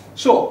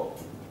 So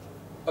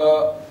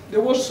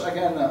there was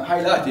again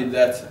highlighted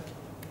that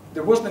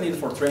there was the need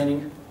for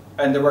training,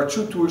 and there were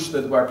two tools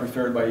that were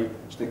preferred by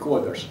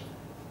stakeholders.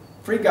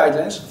 Free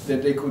guidelines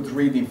that they could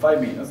read in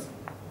 5 minutes,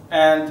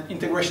 and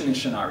integration in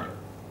scenario.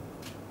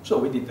 So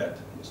we did that.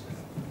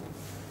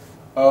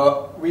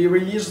 We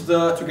released,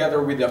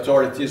 together with the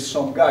authorities,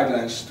 some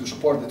guidelines to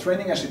support the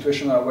training and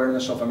situational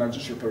awareness of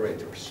emergency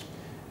operators,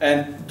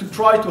 and to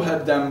try to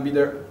help them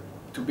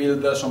to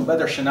build some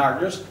better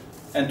scenarios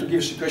and to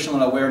give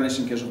situational awareness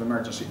in case of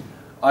emergency.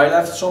 I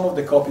left some of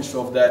the copies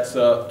of that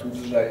to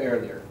Giuseppe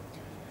earlier.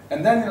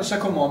 And then in a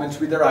second moment,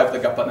 we derived the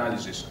gap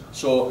analysis.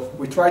 So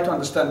we tried to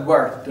understand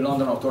where the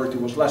London Authority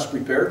was less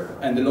prepared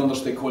and the London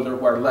stakeholders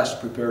were less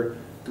prepared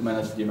to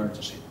manage the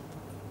emergency.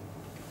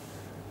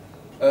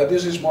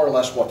 This is more or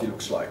less what it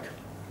looks like.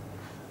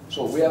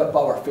 So we have a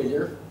power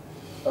failure,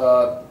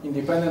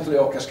 independently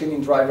of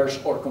cascading drivers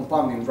or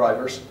compounding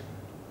drivers.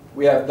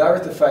 We have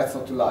direct effects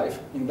to life,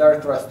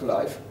 indirect threats to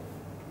life,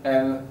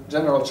 and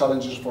general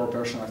challenges for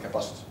operational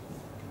capacity.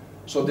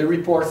 So the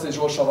report is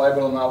also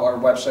available on our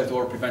website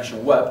or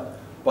Prevention Web,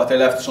 but I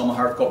left some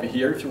hard copy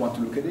here if you want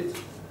to look at it.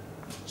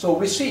 So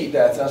we see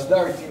that as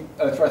direct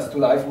threats to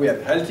life, we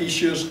have health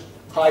issues,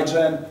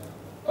 hygiene,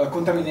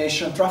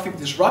 contamination, traffic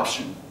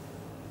disruption,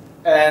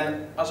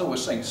 And as I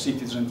was saying,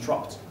 citizen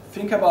trapped.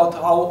 Think about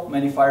how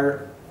many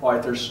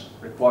firefighters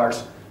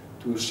requires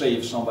to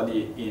save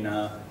somebody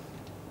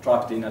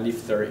trapped in a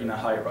lifter in a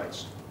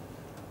high-rise.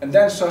 And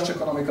then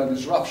socio-economical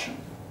disruption.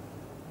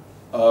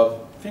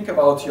 Think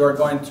about you're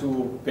going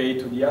to pay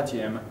to the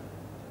ATM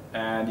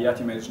and the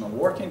ATM is not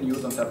working, you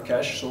don't have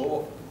cash,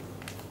 so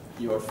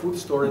your food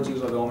storage at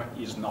home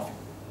is nothing.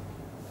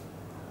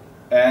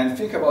 And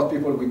think about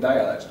people with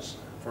dialysis,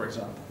 for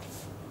example,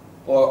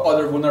 or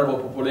other vulnerable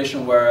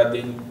population where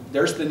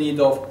there's the need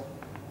of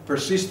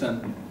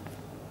persistent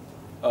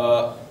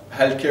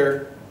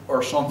healthcare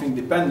or something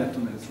dependent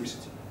on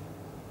electricity.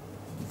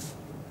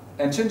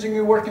 And changing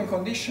your working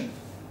condition.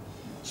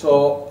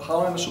 So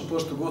how am I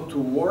supposed to go to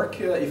work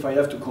if I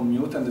have to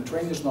commute and the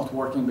train is not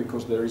working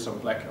because there is a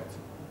blackout?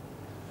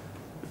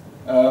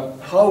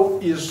 How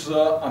is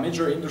a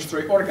major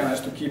industry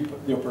organized to keep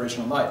the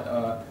operation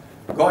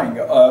going?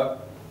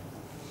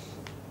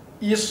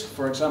 Is,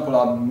 for example,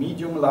 a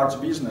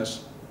medium-large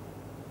business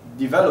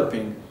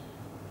developing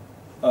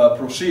a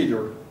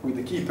procedure with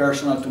the key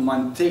personnel to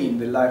maintain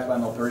the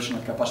lifeline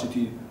operational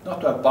capacity,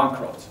 not to have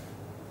bankrupt?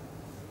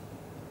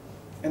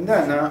 And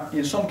then,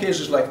 in some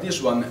cases like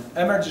this one,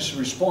 emergency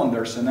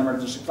responders and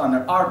emergency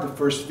planners are the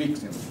first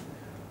victims.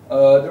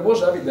 There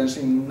was evidence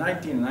in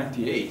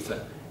 1998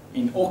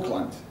 in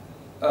Auckland,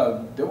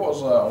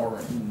 or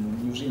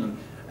in New Zealand.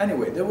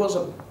 Anyway, there was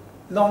a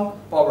long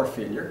power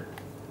failure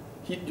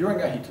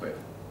during a heat wave.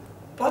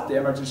 But the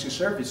emergency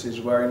services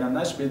were in a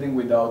nice building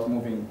without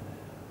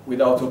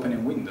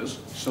opening windows,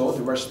 so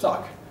they were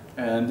stuck.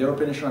 And their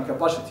operational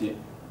capacity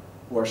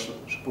was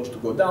supposed to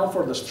go down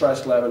for the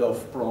stress level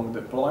of prolonged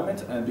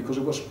deployment, and because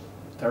it was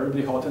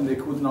terribly hot and they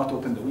could not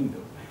open the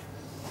window.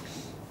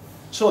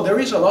 So there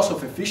is a loss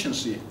of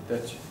efficiency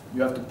that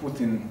you have to put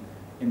in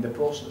the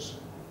process.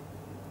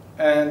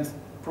 And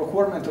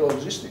procurement or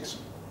logistics.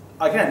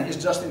 Again, it's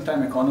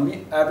just-in-time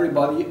economy.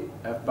 Everybody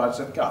have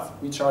budget cut.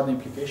 Which are the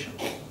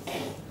implications?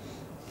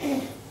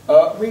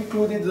 We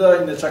included in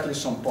the checklist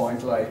some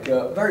point, like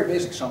very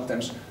basic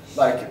sometimes,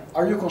 like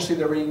are you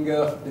considering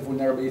the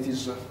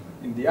vulnerabilities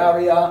in the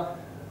area?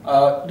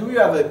 Do you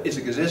have an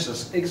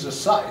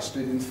exercise to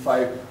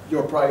identify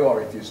your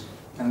priorities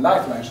and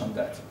lifelines on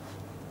that?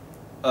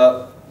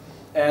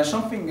 And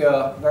something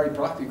very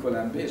practical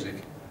and basic.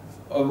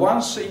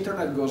 Once the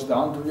internet goes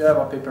down, do you have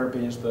a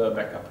paper-based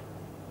backup?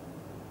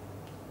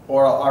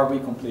 Or are we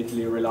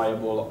completely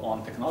reliable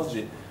on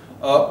technology?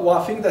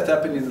 One thing that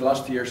happened in the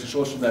last years is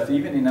also that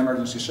even in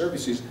emergency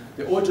services,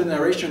 the old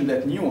generation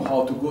that knew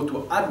how to go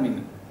to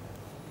admin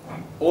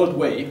old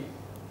way,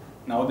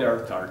 now they are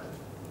retired.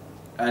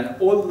 And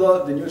all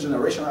the new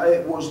generation, I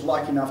was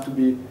lucky enough to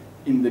be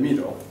in the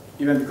middle,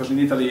 even because in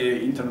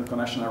Italy, internet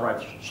connection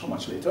arrived so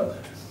much later.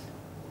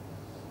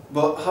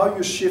 But how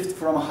you shift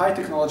from a high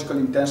technological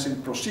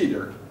intensive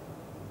procedure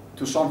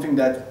to something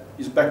that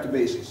is back to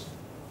basics.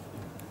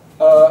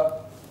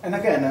 And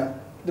again,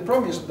 the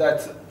problem is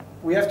that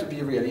we have to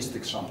be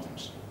realistic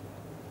sometimes.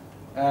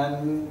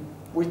 And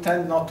we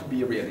tend not to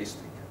be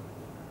realistic.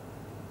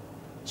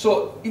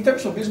 So in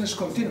terms of business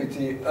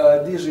continuity,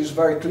 this is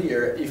very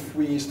clear if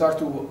we start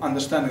to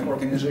understand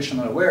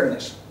organizational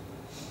awareness,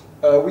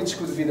 which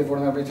could be the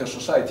vulnerability of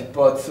society.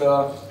 But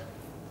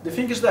the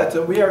thing is that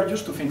we are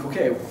used to think,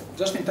 okay,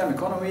 just-in-time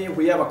economy,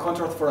 we have a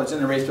contract for a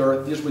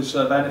generator, this will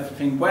serve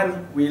anything.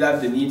 When we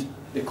have the need,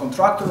 the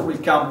contractor will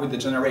come with the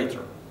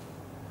generator.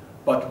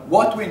 But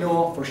what we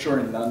know for sure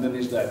in London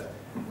is that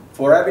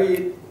for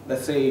every,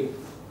 let's say,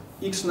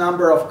 X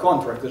number of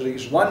contractors, there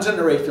is one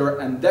generator,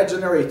 and that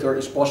generator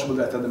is possible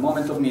that at the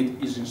moment of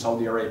need is in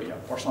Saudi Arabia,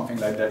 or something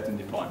like that in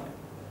deployment.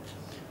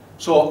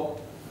 So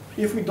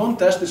if we don't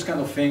test these kind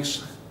of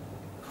things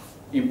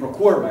in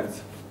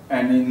procurement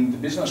and in the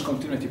business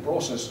continuity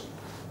process,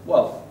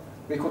 well,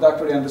 we could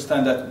actually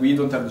understand that we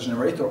don't have the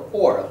generator,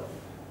 or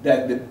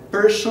that the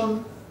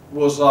person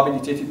was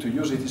habilitated to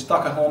use it is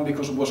stuck at home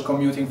because it was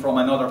commuting from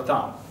another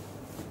town.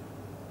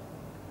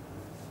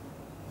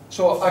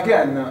 So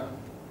again,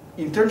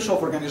 in terms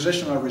of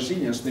organizational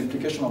resilience, the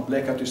implication of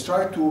blackout is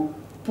try to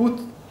put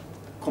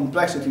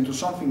complexity into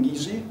something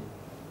easy.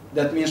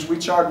 That means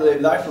which are the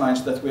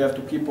lifelines that we have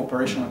to keep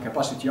operational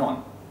capacity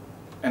on,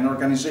 and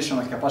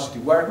organizational capacity,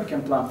 where we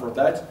can plan for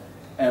that,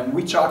 and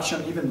which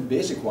action, even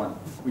basic one,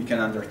 we can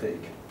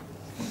undertake.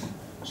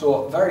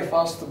 So very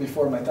fast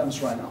before my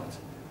time's run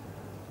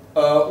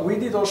out. We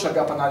did also a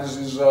gap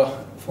analysis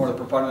for the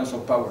preparedness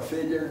of power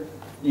failure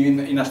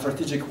in a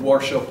strategic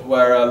workshop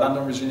where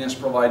London Resilience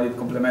provided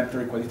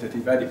complementary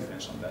qualitative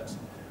evidence on that.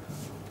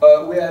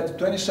 We had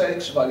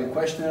 26 valid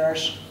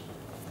questionnaires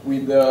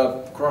with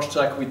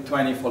cross-check with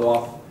 20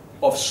 follow-up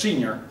of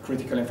senior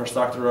critical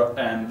infrastructure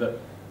and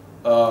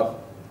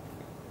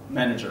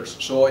managers.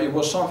 So it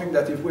was something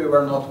that if we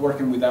were not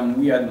working with them,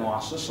 we had no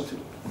access to.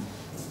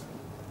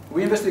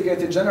 We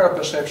investigated general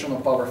perception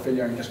of power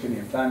failure and cascading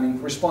and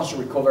planning, response to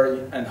recovery,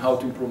 and how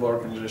to improve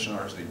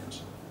organizational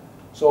resilience.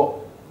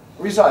 So,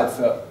 results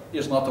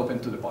is not open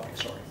to the public,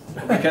 sorry.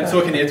 We can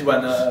talk in it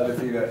when the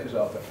figure is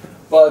out there.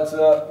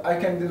 But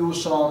I can do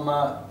some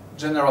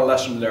general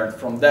lesson learned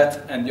from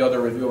that and the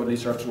other review of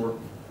literature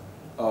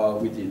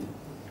we did.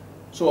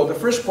 So the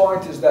first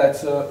point is that,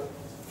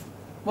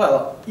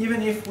 well,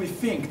 even if we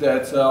think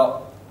that,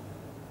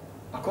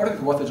 according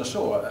to what I just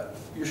saw,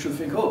 you should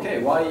think,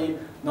 okay, why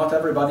not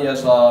everybody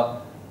has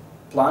a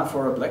plan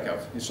for a blackout?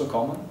 It's so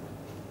common.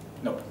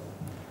 No,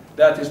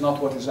 that is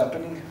not what is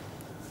happening.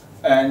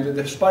 And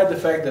despite the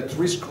fact that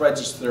risk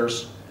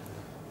registers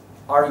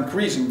are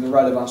increasing the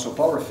relevance of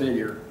power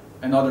failure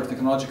and other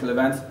technological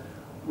events,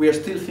 we are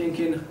still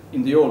thinking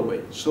in the old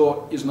way,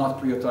 so it's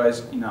not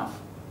prioritized enough.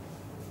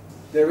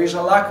 There is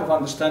a lack of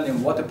understanding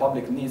of what the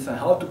public needs and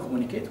how to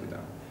communicate with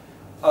them.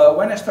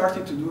 When I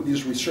started to do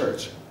this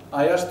research,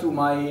 I asked to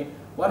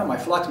one of my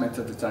flatmates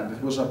at the time,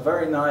 that was a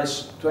very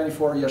nice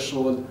 24 years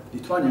old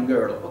Lithuanian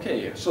girl,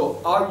 okay,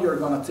 so how you're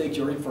going to take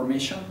your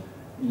information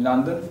in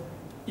London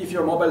if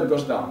your mobile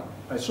goes down?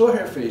 I saw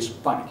her face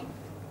panicking.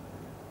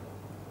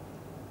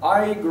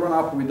 I grew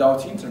up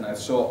without internet,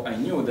 so I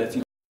knew that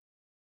you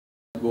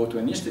go to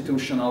an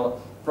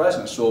institutional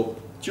presence, so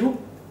to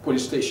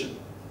police station,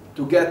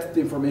 to get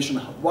the information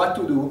what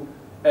to do,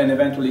 and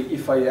eventually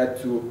if I had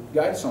to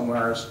guide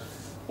somewhere else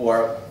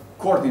or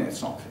coordinate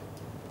something.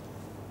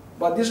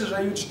 But this is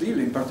a huge deal,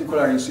 in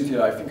particular in cities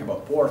like, think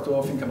about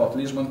Porto, think about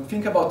Lisbon,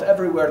 think about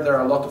everywhere there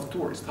are a lot of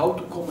tourists, how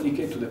to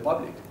communicate to the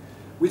public,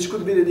 which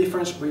could be the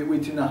difference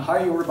between a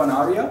high urban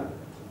area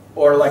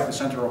or like the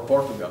center of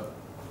Portugal.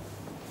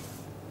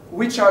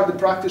 Which are the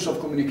practice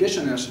of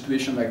communication in a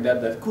situation like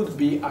that that could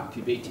be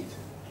activated?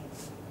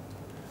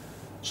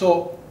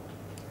 So,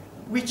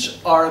 which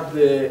are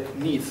the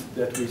needs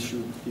that we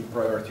should give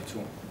priority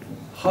to?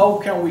 How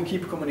can we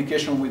keep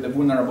communication with the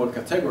vulnerable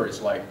categories,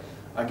 like,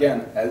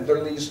 again,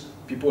 elderlies,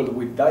 people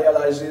with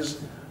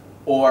dialysis,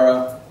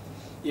 or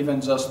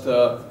even just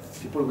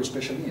people with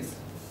special needs?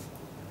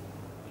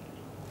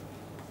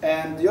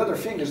 And the other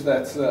thing is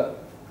that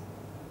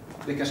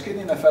the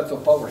cascading effects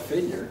of power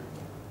failure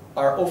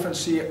are often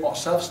seen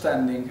as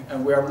self-standing,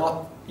 and we are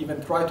not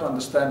even trying to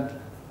understand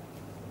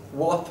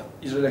what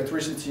is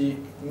electricity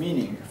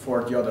meaning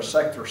for the other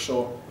sector.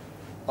 So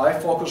I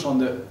focus on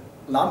the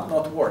lamp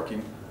not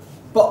working,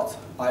 but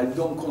I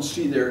don't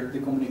consider the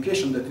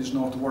communication that is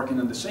not working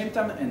at the same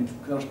time and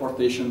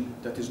transportation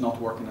that is not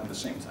working at the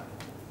same time.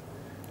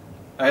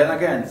 And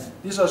again,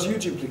 this has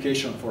huge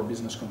implication for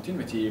business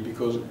continuity,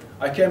 because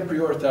I can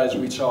prioritize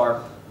which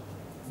are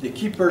the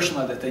key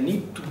personnel that I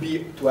need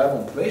to have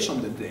on place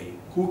on the day,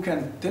 who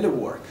can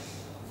telework,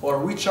 or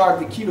which are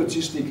the key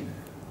logistic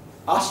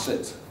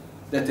assets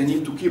that I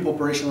need to keep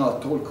operational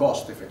at all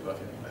costs, if I do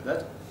anything like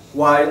that,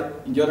 while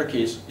in the other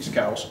case is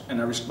chaos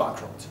and I risk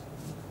bankrupt.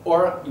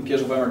 Or in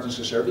case of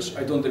emergency service,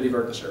 I don't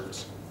deliver the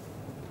service.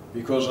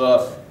 Because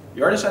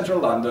you're in central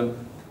London,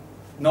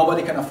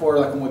 nobody can afford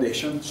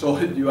accommodation, so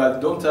you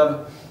don't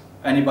have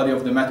anybody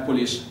of the Met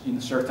Police in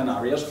certain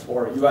areas,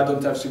 or you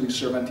don't have civil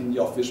servant in the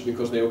office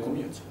because they will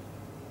commute.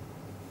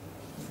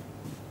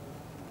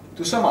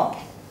 To sum up,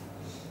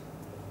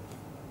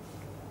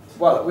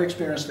 well, we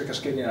experienced the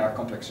cascading in our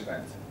complex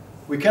event.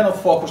 We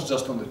cannot focus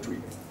just on the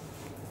trigger.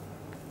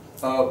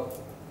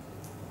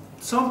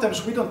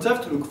 Sometimes we don't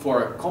have to look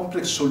for a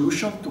complex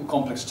solution to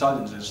complex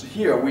challenges.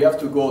 Here we have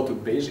to go to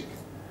basic.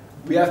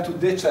 We have to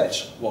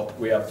detach what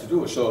we have to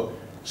do. So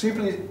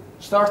simply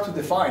start to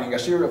defining a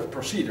series of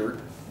procedures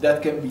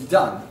that can be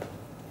done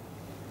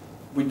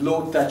with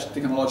low-touch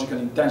technological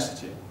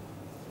intensity.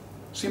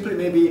 Simply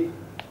maybe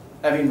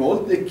having all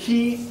the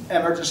key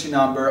emergency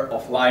number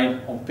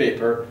offline on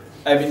paper,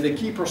 having the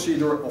key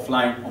procedure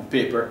offline on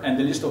paper, and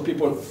the list of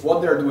people,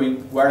 what they're doing,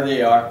 where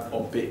they are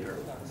on paper.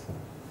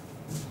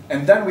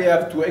 And then we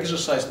have to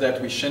exercise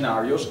that with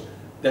scenarios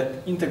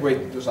that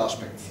integrate those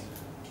aspects.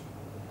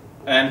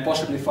 And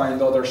possibly find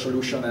other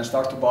solutions and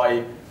start to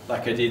buy,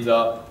 like I did,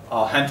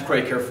 a hand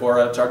cracker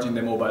for charging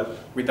the mobile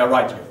with a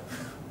radio.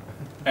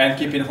 And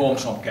keeping home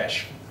some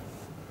cash.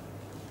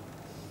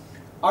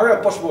 Area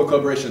of possible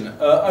collaboration.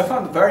 I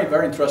found it very,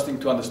 very interesting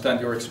to understand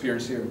your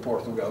experience here in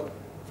Portugal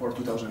for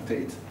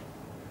 2008.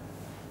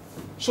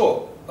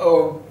 So,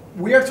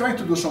 we are trying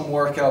to do some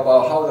work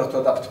about how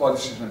to adapt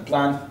policies and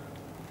plan,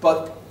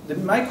 but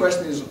my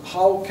question is,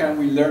 how can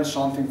we learn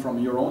something from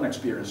your own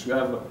experience? You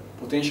have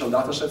potential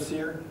data sets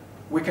here.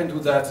 We can do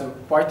that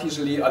quite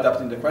easily,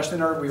 adapting the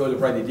questionnaire we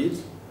already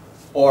did,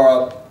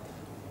 or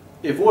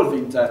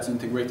evolving that,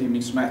 integrating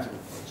mixed method,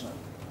 for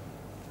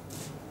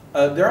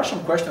example. There are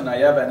some questions I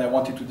have and I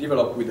wanted to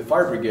develop with the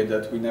fire brigade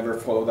that we never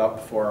followed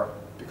up for,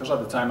 because at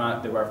the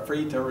time there were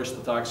 3 terrorist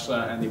attacks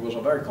and it was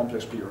a very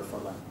complex period for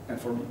them and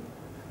for me.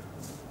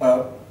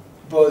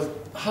 But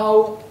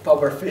how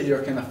power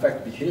failure can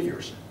affect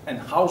behaviors and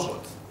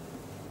households?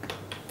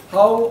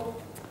 How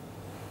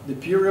the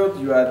period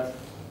you had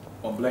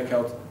on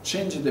blackout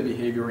changed the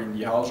behavior in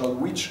the household,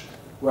 which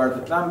were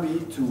the plan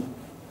B to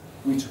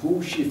which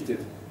who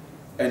shifted,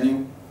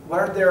 and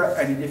were there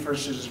any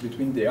differences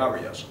between the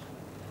areas?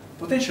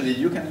 Potentially,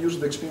 you can use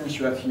the experience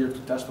you have here to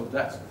test of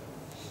that.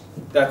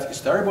 That is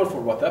terrible for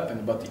what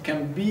happened, but it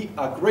can be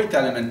a great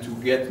element to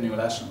get new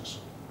lessons.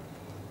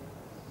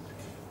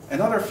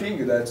 Another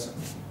thing that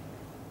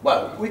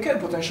Well, we can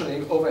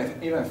potentially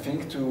even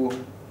think to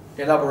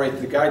elaborate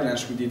the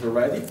guidelines we did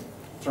already,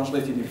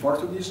 translate it in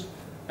Portuguese,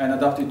 and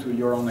adapt it to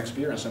your own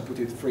experience and put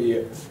it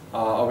free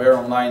aware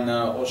online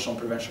also on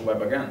Prevention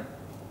Web again.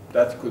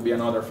 That could be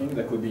another thing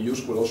that could be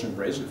useful also in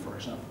Brazil, for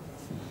example.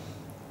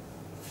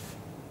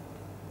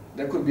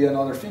 That could be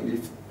another thing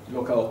if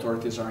local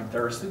authorities are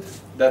interested.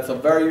 That's a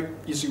very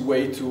easy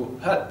way to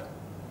help.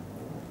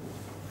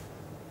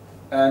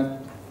 And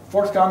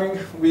forthcoming,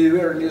 we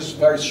will release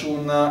very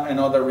soon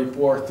another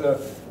report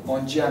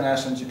on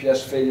GNS and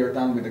GPS failure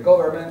done with the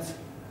government.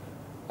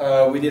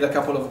 We did a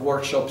couple of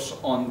workshops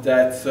on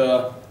that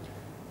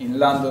in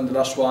London. The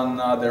last one,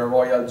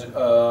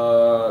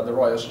 the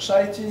Royal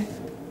Society.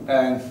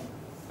 And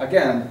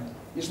again,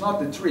 it's not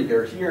the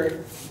trigger.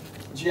 Here,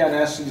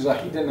 GNS is a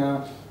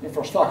hidden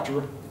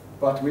infrastructure,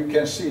 but we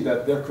can see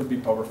that there could be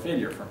power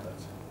failure from that.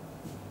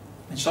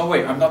 In some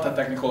way, I'm not a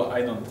technical,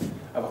 I don't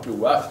have a clue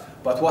what,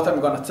 but what I'm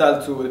going to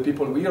tell to the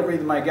people who will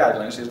read my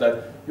guidelines is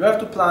that you have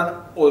to plan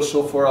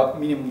also for a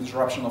minimum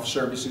disruption of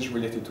services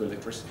related to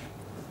electricity.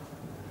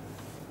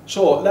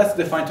 So let's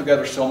define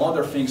together some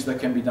other things that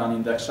can be done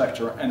in that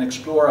sector and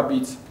explore a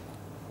bit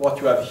what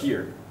you have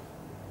here.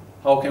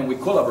 How can we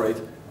collaborate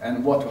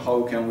and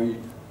how can we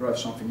drive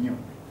something new?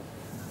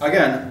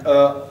 Again,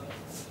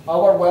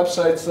 our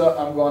website,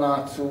 I'm going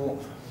to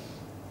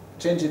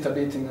change it a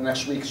bit in the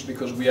next weeks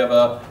because we have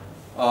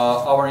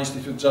our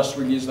institute just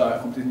released a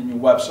completely new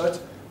website.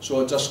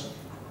 So just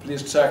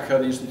please check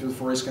the Institute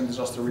for Risk and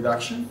Disaster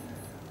Reduction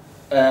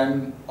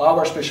and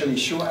our special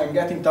issue, and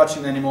get in touch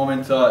in any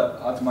moment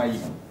at my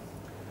email.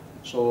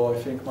 So I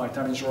think my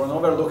time is run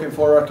over. Looking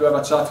forward to have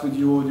a chat with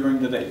you during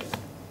the day.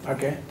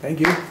 Okay, thank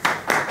you.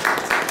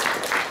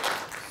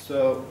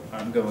 So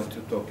I'm going to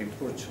talk in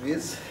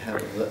Portuguese,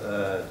 have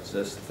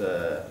just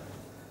a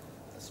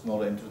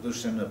small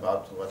introduction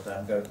about what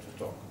I'm going to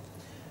talk.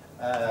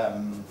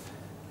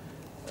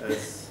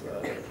 As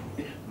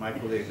my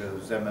colleague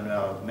José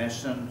Manuel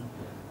mentioned,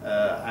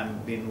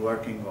 I've been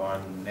working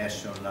on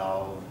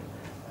national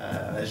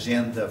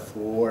agenda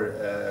for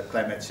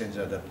climate change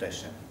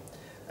adaptation.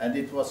 And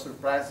it was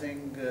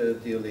surprising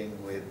dealing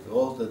with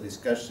all the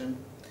discussion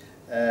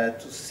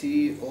to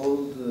see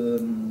all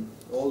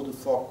the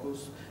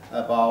focus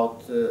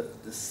about the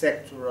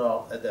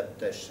sectoral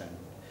adaptation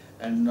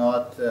and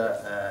not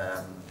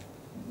a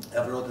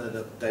broad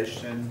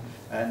adaptation,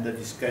 and the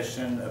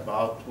discussion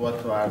about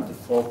what are the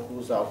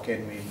focus, how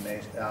can we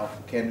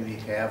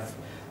have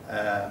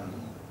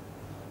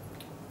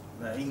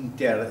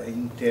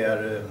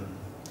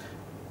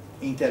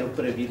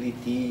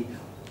interoperability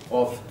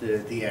of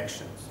the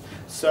actions.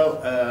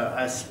 So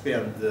I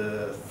spent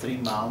 3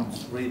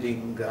 months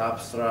reading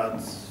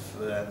abstracts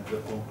and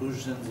the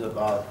conclusions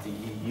about the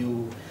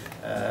EU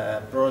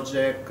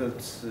project,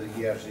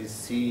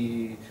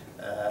 ERGC,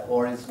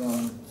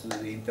 Horizon,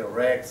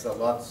 Interrex, a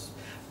lot,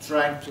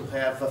 trying to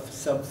have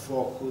some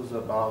focus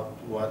about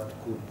what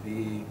could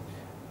be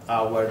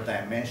our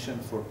dimension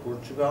for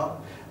Portugal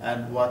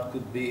and what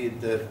could be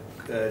the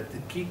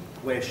key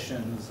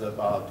questions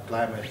about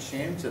climate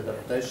change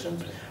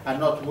adaptations. I'm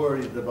not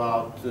worried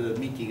about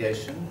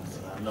mitigation.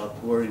 I'm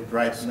not worried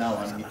right now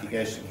on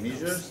mitigation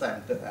measures.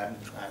 I'm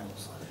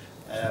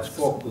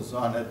focused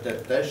on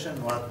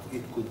adaptation, what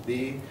it could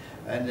be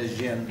an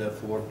agenda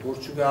for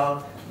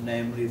Portugal,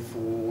 namely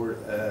for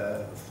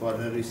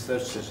a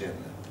research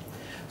agenda.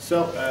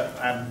 So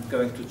I'm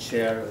going to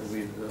share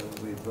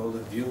with all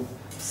of you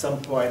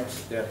some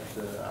points that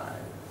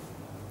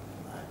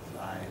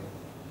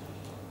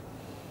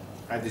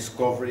I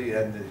discovered,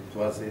 and it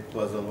was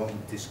a long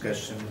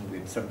discussion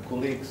with some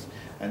colleagues.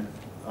 And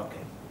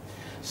okay,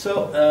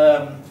 so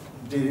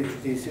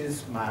this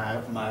is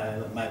my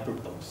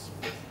purpose.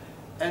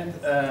 And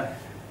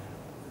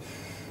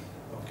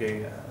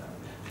okay,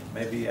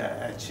 maybe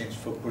I change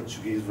for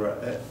Portuguese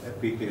as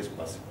quickly as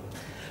possible.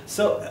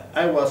 So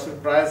I was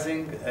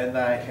surprising, and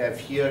I have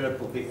here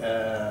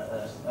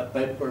a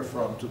paper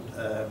from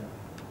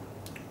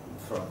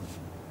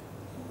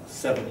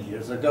 7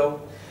 years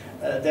ago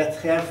that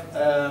have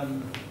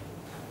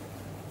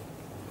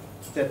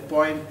that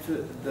point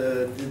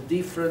the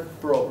different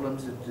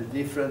problems, the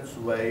different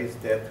ways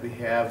that we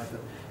have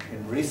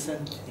in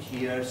recent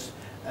years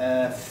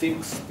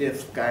fixed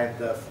this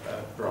kind of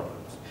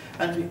problems,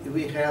 and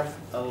we have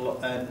an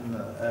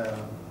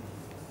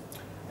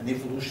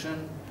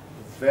evolution.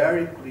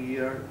 Very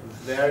clear,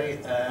 very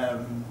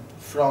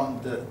from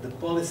the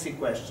policy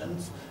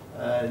questions.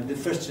 In the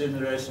first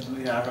generation,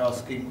 we are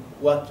asking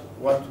what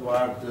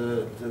were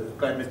the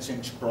climate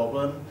change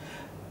problem.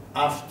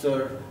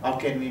 After, how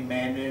can we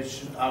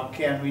manage? How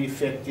can we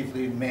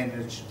effectively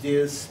manage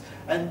this?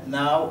 And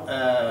now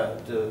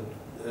the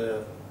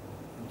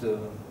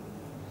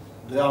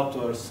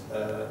authors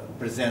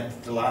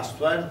present the last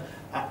one.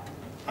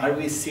 Are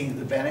we seeing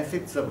the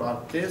benefits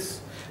about this?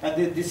 And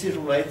this is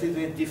related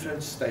with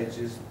different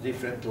stages,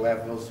 different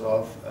levels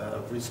of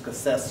risk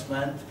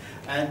assessment,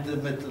 and the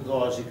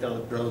methodological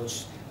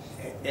approach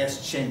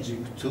is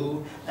changing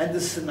too, and the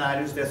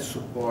scenarios that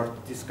support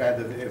this kind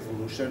of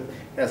evolution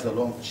has a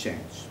long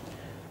change.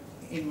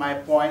 in my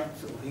point,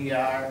 we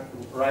are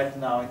right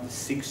now in the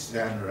 6th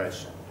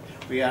generation.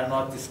 We are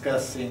not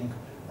discussing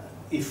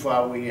if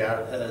we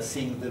are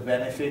seeing the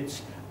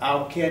benefits.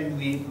 How can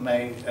we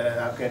make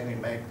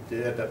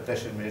the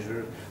adaptation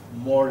measure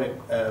more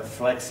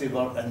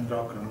flexible and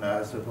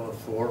recognizable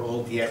for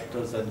all the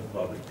actors and the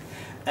public?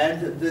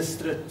 And the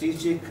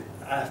strategic,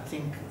 I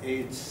think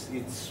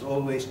it's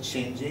always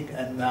changing,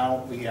 and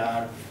now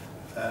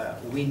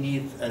we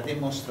need a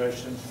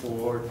demonstration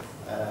for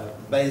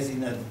based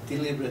in a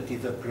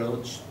deliberative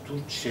approach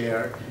to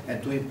share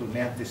and to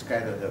implement this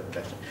kind of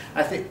adaptation.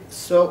 I think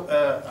so.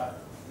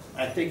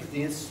 I think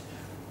this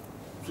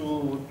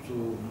to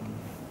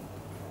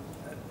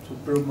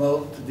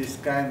promote this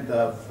kind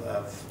of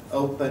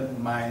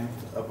open mind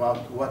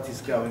about what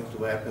is going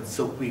to happen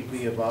so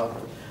quickly about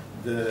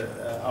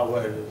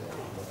our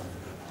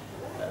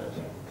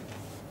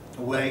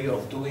way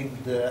of doing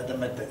the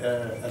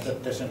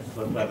adaptation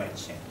for climate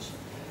change.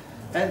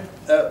 And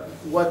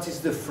what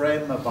is the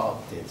frame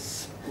about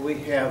this? We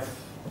have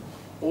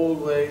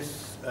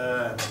always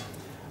a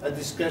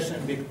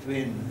discussion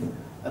between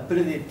a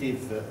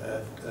predictive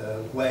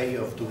way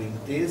of doing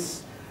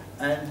this,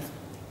 and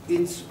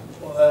it's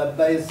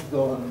based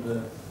on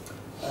the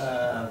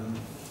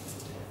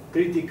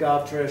critical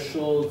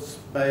thresholds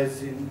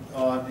based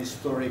on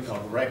historical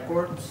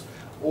records,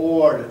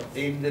 or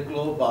in the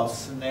global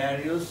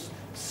scenarios.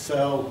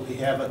 So we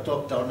have a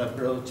top-down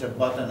approach, a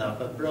bottom-up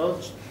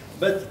approach,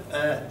 but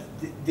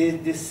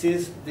this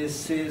is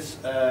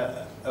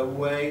a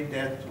way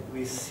that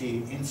we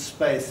see in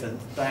space and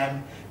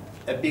time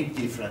a big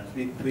difference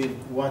between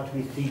what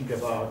we think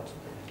about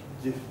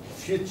the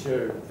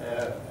future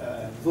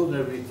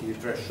vulnerability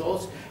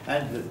thresholds,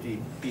 and the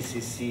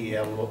PCC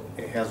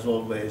has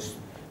always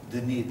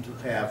the need to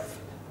have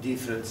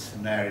different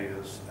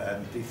scenarios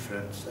and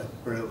different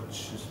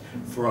approaches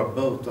for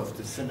both of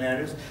the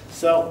scenarios.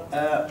 So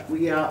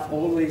we are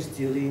always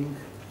dealing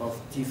of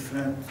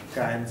different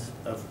kinds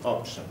of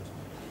options,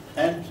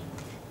 and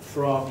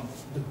from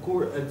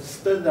the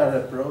standard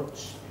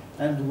approach,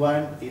 and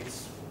one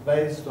it's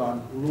based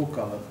on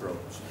local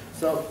approach.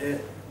 So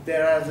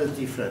there are the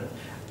different,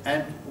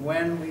 and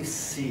when we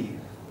see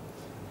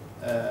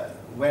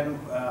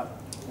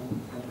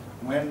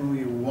when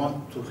we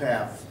want to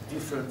have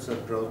different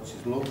approaches,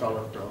 local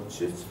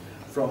approaches,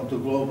 from the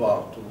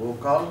global to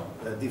local,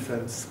 a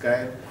different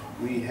scale,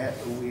 we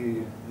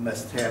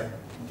must have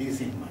this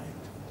in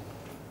mind.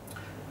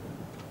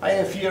 I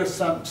have here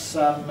some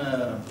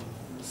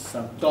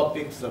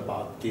topics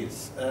about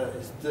this.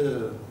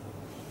 The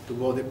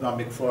World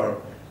Economic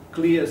Forum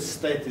clearly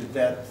stated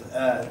that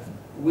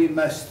we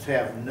must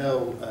have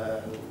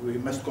we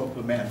must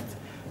complement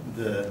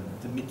the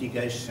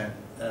mitigation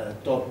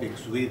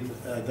topics with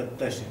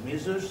adaptation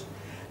measures,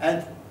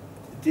 and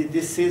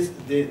this is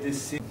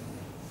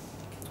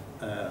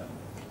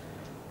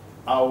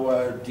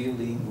our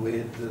dealing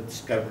with the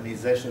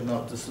decarbonization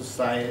of the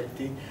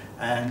society,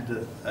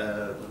 and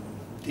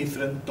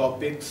different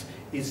topics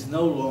is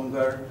no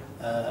longer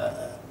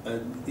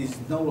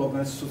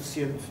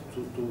sufficient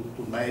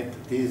to make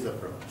this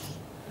approach.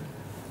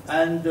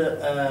 And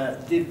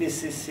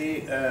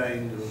DPCC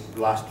in the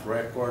last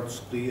records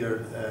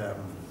clear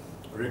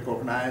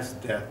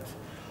recognized that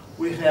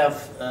we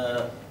have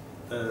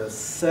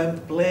some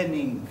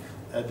planning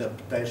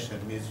adaptation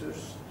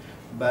measures,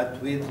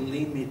 but with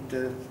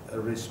limited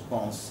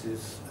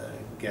responses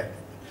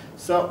getting.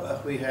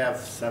 So we have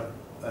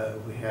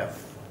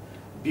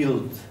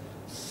built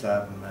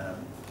some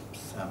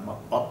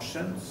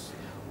options.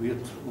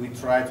 We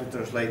try to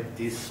translate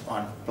this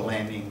on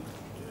planning,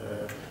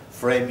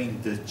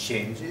 framing the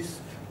changes,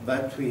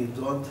 but we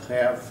don't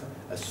have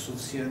a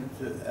sufficient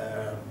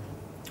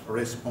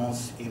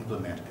response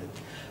implemented.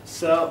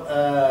 So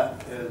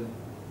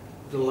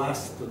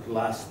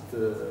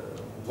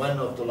one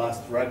of the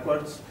last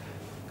records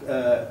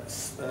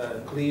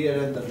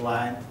clear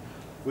underlined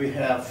we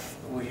have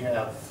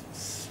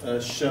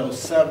shown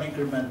some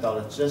incremental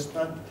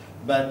adjustment,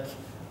 but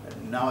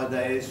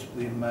nowadays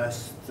we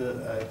must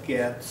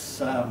get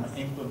some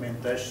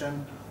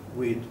implementation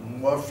with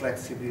more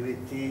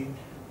flexibility,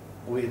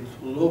 with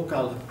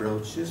local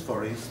approaches,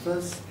 for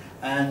instance,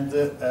 and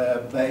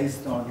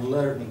based on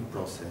learning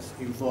process,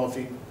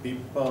 involving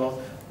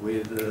people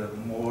with a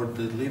more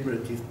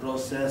deliberative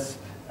process,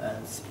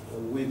 and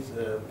with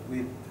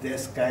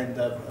this kind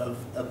of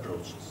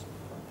approaches.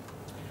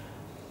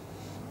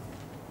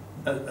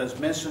 As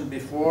mentioned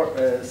before,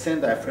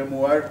 Sendai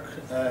framework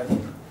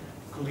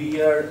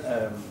clear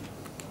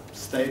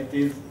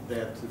stated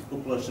that the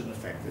population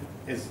affected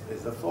is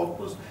a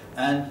focus,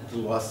 and the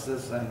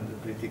losses and the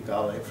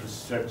critical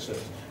infrastructure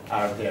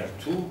are there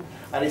too,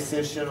 are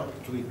essential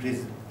to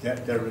increase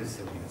their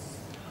resilience.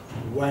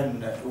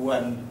 One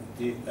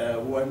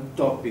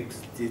topic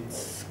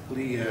that's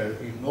clear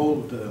in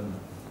all the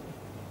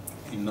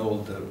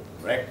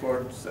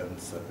records and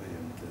the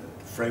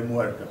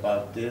framework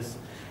about this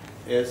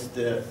is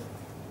the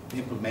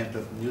implement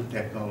of new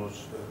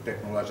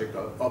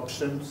technological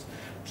options,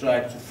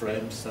 try to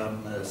frame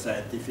some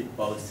scientific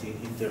policy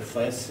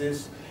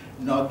interfaces,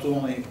 not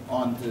only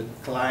on the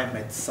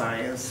climate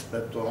science,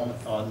 but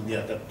on the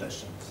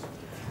adaptations.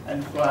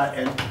 And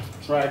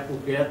try to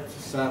get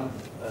some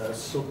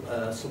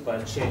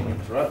supply chain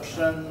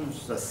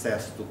interruptions,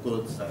 access to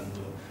goods and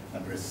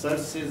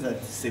resources,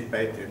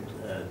 anticipating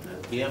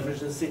the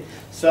emergency.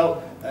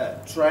 So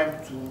trying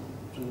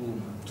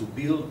to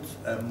build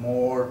a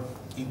more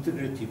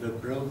integrative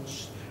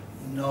approach,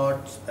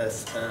 not a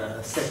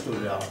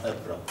sectorial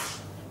approach.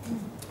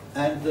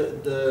 And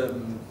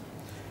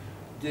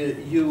the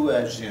EU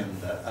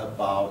agenda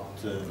about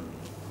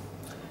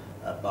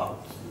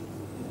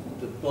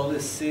the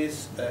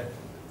policies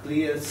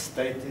clearly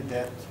stated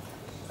that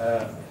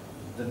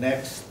the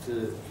next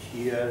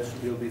years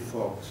will be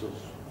focused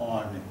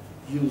on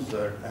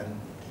user and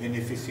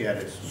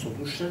beneficiary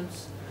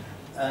solutions,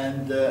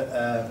 and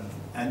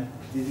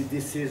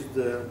this is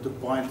the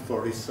point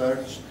for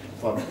research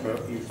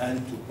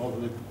and to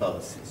public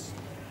policies.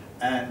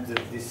 And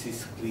this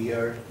is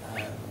clear.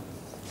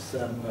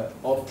 Some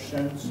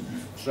options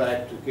try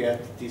to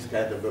get these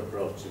kind of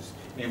approaches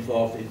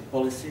involving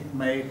policy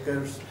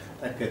makers,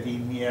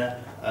 academia,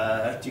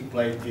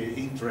 articulate the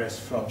interest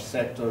from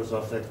sectors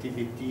of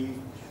activity,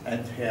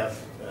 and have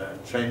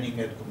training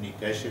and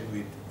communication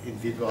with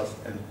individuals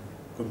and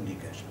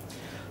communication.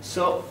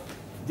 So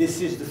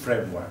this is the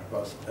framework.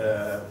 Because,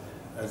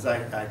 as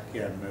I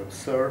can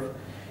observe,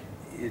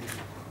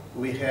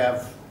 we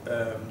have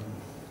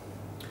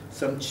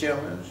some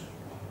challenge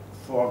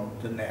for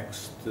the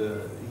next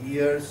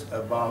years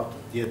about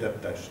the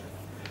adaptation.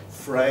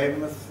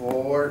 Frame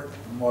for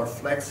more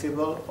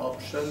flexible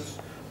options,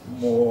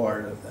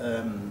 more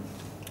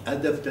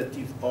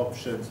adaptive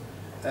options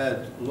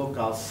at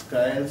local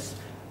scales,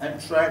 and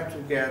try to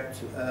get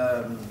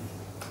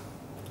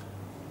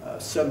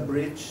some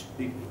bridge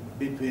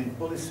between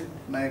policy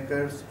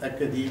makers,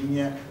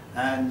 academia,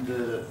 and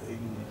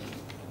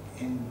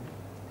in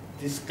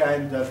this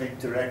kind of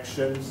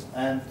interactions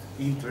and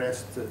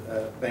interest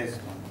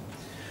based on.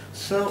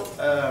 So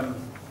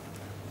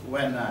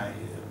when I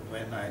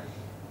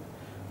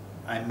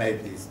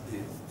made this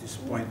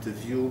point of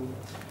view,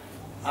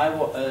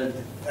 and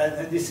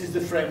this is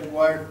the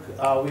framework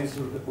I was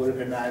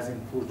organizing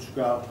in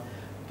Portugal,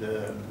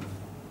 the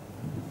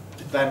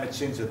climate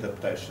change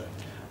adaptation.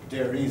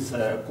 There is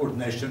a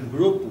coordination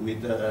group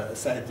with a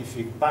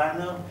scientific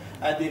panel,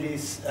 and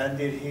this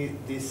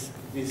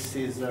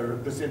is a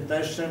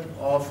representation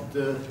of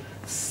the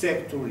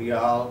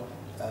sectorial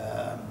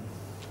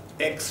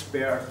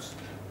experts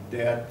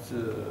that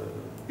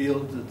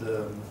build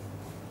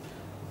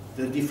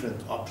the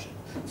different options.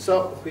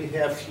 So we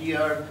have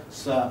here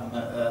some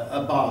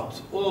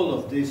about all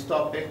of these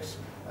topics,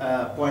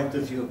 point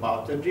of view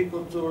about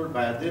agriculture,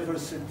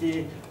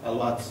 biodiversity,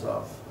 lots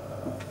of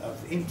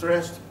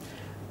interest,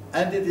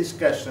 and the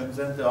discussions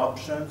and the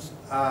options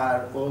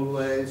are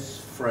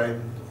always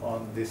framed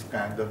on this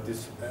kind of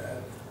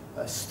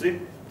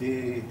strip,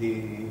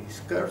 the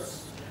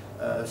skirts,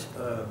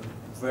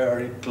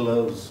 very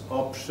close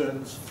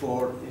options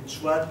for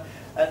each one,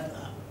 and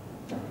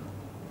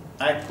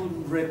I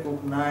couldn't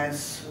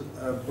recognize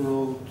a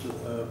broad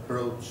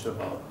approach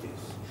about this.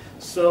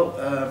 So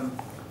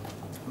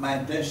my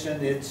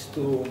intention is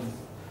to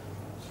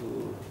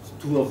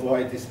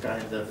avoid this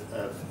kind of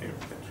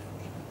effort.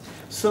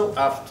 So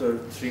after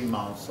 3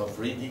 months of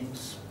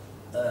readings,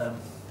 I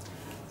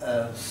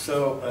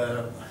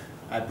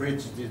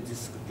bridged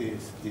these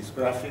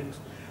graphics,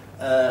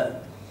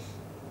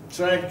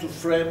 trying to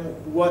frame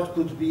what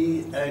could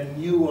be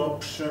new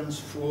options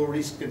for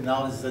risk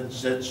analysis and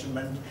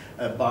judgment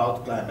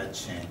about climate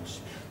change.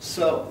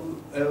 So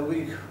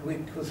we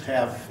could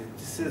have,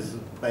 this is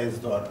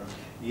based on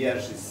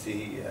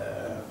ERGC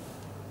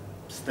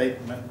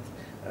statement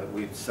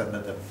with some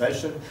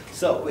adaptation.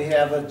 So we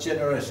have a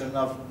generation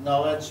of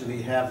knowledge,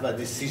 we have a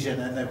decision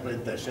and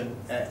implementation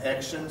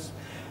actions,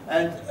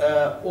 and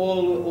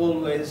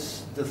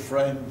always the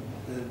frame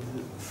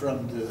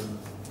from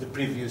the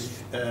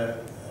previous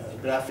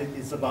graphic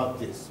is about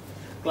this.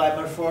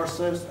 Climate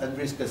forces and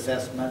risk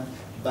assessment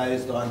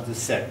based on the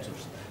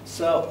sectors.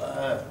 So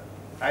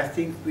I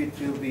think it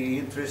will be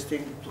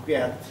interesting to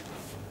get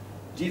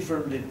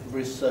different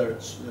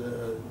research,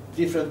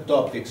 different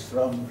topics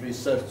from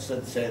research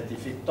and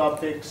scientific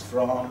topics,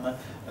 from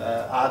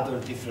other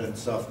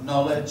difference of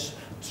knowledge,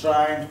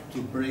 trying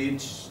to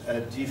bridge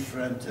a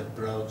different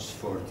approach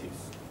for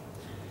this.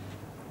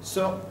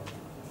 So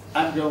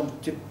I'm going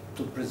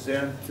to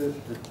present the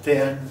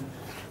 10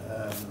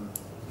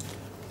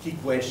 key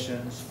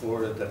questions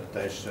for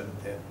adaptation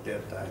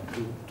that I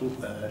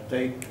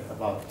take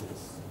about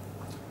this.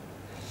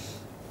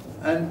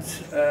 And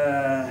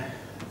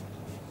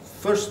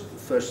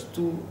first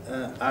two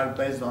are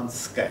based on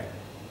scale.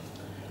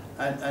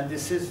 And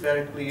this is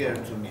very clear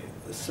to me.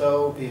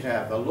 So we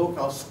have a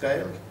local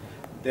scale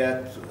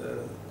that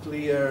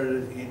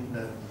clear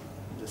in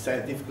the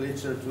scientific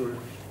literature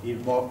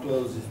is more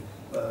close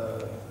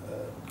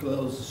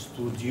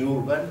to the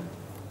urban.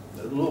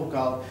 The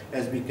local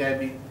is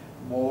becoming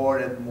more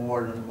and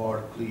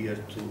more clear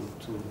to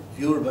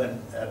the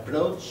urban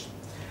approach.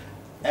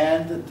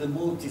 and the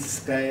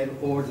multi-scale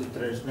or the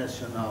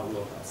transnational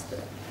local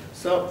scale.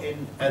 So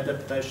in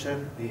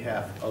adaptation, we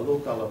have a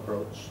local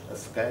approach, a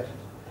scale,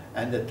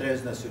 and a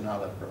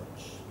transnational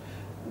approach,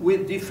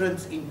 with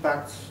different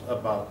impacts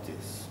about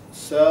this.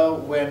 So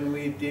when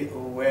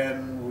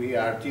we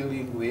are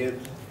dealing with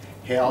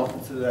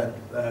health and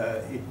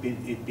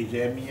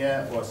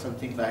epidemia or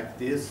something like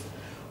this,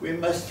 we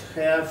must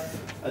have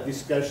a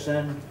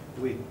discussion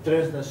with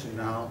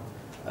transnational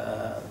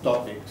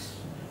topics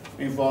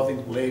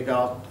involving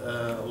legal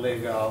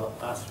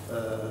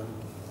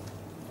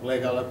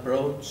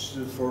approach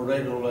for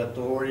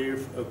regulatory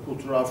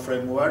cultural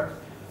framework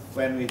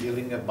when we're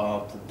dealing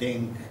about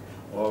dengue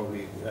or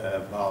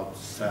about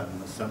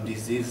some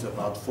disease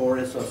about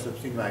forests or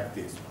something like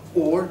this.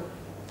 Or,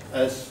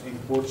 as in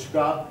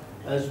Portugal,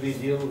 as we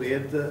deal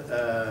with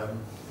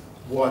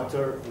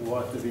water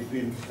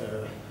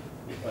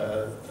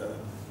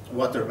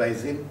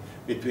basin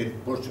between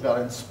Portugal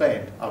and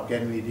Spain. How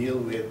can we deal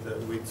with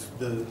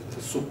the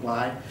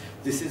supply?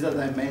 This is a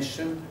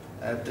dimension,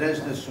 a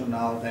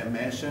transnational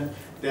dimension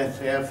that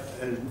have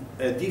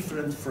a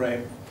different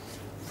frame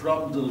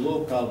from the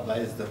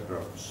local-based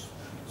approach.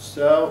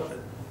 So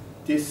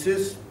this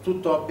is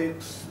two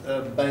topics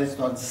based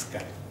on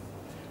scale.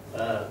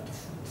 The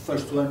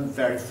first one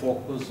very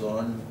focused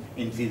on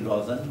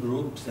individuals and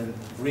groups and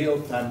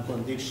real-time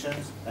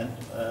conditions, and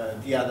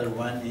the other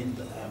one in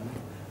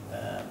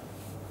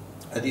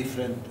a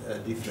different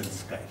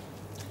scale.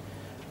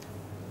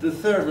 The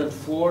third and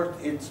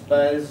fourth, it's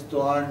based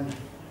on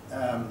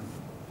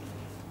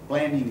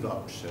planning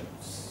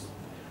options.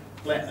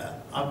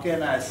 How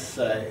can I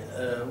say?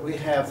 We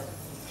have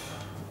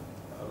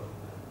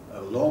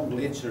a long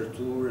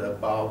literature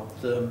about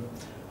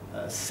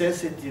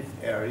sensitive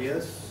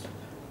areas,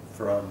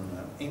 from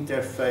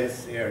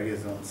interface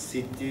areas on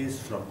cities,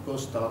 from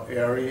coastal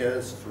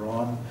areas,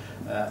 from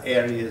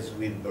areas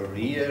with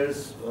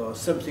barriers, or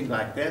something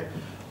like that.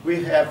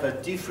 We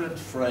have different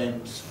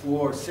frames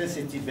for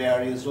sensitive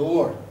areas,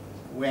 or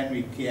when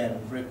we can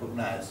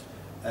recognize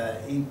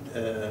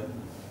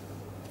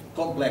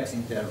complex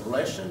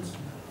interrelations,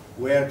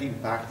 where the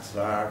impacts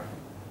are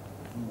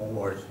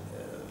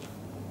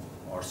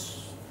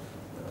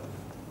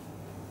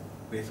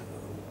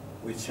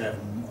with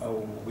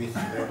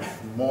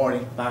more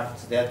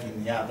impacts than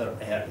in the other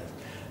areas.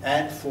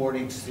 And for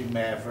extreme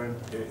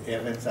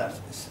events are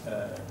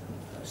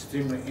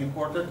extremely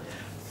important.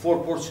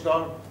 For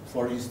Portugal,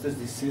 for instance,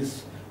 this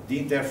is the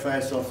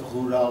interface of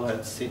rural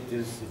and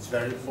cities, it's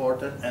very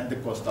important, and the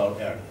coastal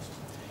areas.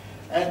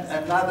 And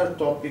another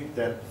topic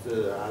that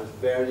I'm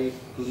very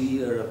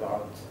clear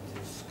about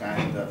this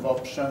kind of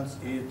options,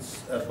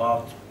 it's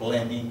about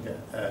planning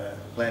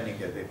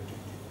adaptation.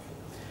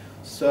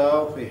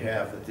 So we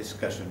have a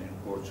discussion in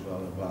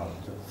Portugal about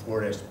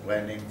forest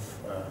planning,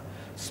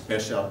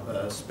 special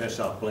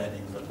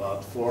plannings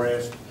about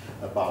forest,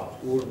 about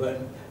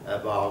urban,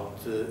 about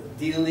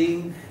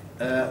dealing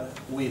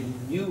with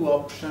new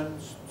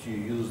options to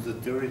use the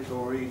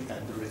territory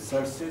and the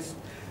resources.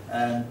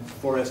 And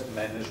forest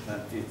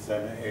management is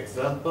an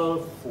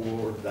example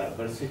for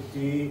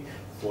diversity,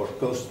 for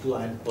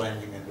coastline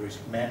planning and risk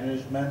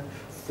management,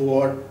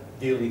 for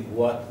dealing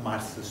with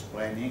master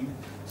planning.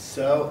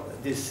 So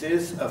this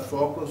is a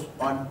focus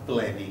on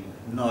planning,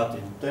 not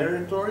in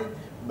territory,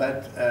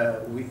 but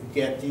we're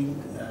getting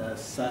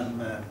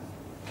some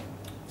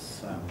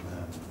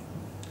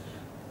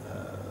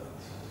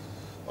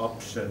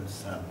options,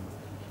 some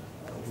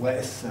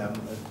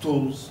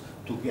tools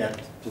to get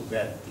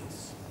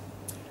this.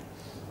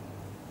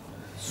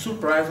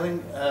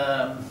 Surprisingly,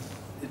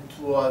 it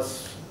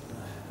was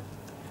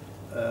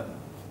the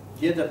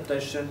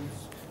adaptations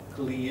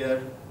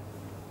clear,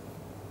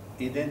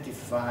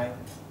 identified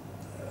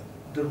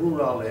the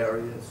rural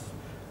areas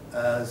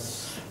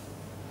as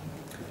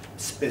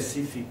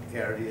specific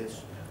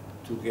areas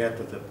to get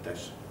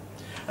adaptation.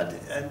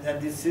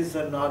 And this is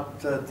not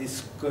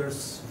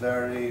discourse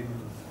very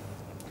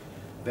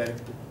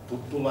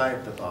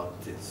polite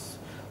about this.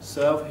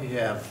 So we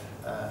have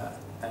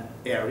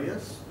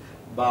areas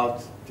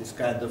about this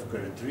kind of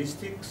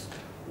characteristics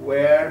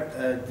where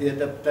the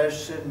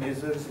adaptation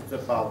measures is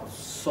about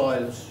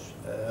soils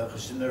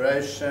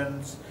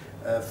regenerations,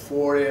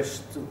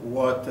 forest,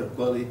 water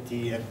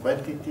quality and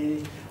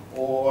quantity,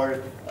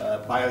 or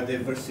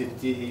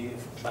biodiversity,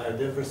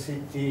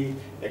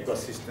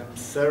 ecosystem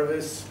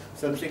service,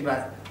 something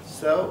like.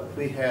 So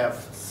we have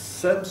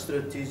some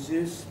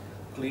strategies,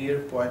 clear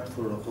point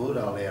for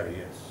rural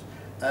areas,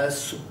 as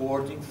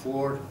supporting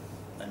for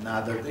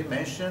another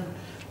dimension,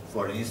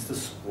 for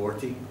instance,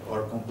 supporting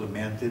or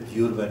complemented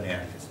urban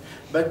areas.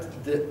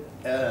 But the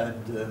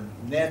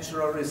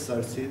natural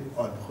resources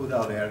on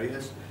rural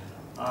areas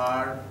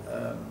are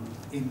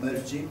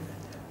emerging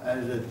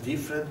as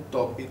different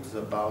topics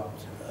about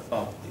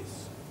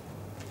this.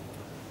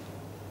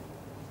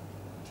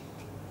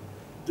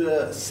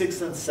 The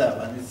 6 and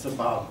 7 is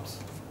about,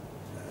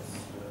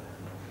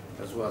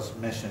 as was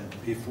mentioned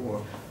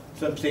before,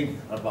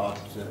 something about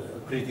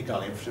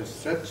critical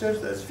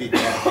infrastructures as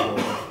feedback for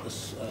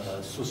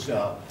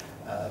social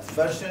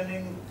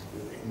functioning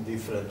in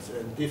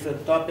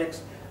different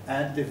topics,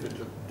 and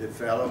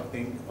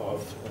developing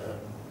of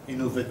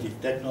innovative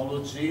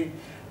technology,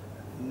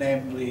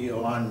 namely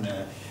on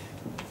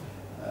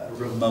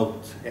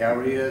remote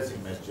areas,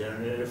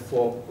 imaginary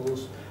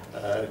focus,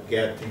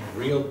 getting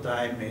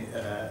real-time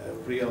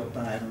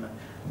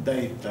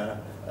data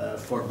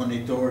for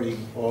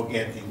monitoring or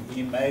getting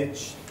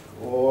image,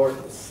 or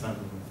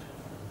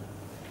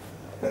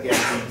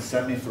getting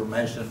some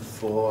information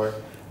for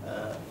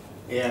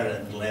air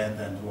and land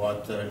and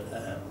water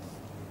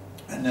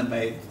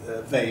animate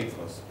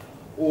vehicles,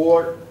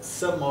 or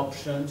some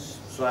options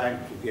trying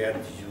to get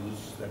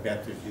a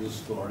better use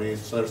for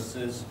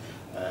resources,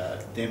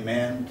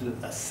 demand,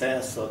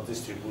 access or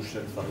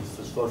distribution, for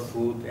instance, for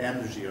food,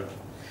 energy.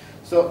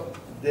 So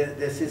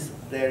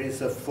there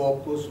is a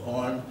focus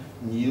on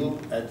new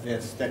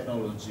advanced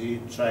technology,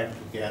 trying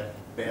to get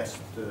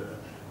best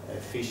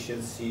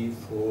efficiency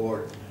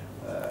for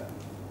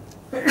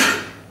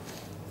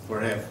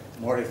have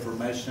more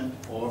information,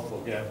 or for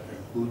get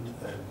good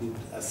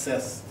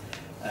access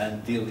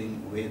and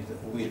dealing with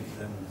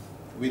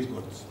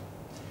goods.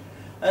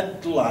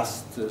 And the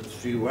last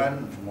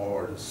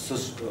more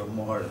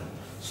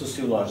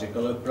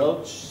sociological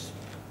approach.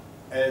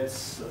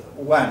 It's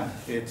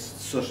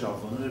social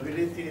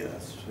vulnerability,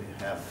 as we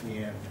have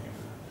here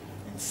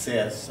in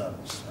SES some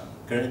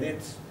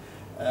credits.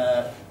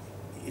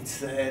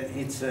 It's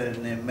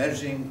an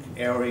emerging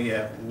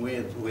area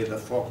with a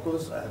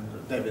focus, and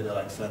David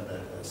Alexander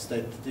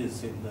stated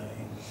this in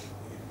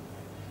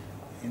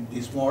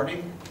this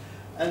morning.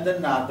 And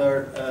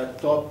another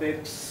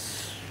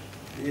topics,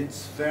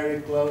 it's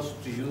very close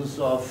to use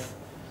of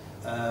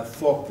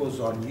focus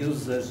on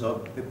users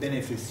or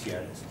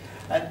beneficiaries,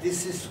 and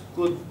this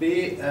could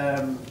be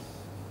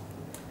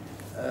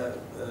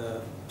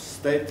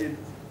stated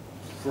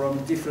from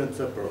different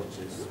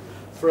approaches,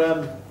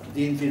 from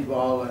the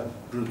individual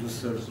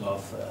producers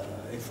of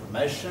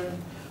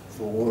information,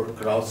 for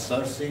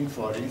crowdsourcing,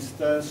 for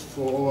instance,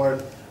 for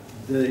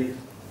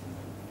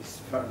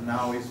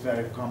now it's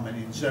very common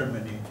in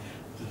Germany,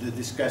 the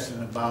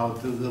discussion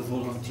about the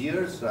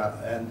volunteers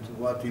and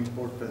what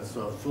importance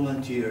of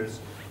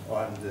volunteers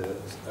on the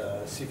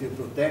civil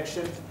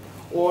protection,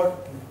 or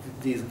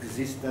the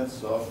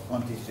existence of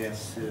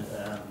contingency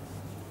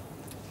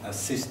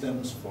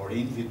systems for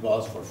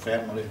individuals, for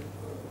family,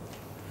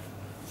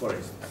 for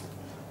instance.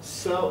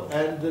 So,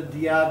 and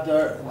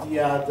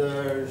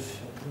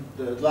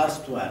the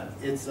last one,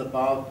 it's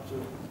about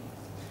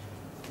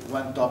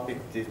one topic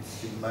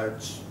that's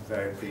emerged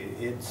very clearly.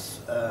 It's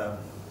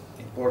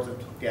important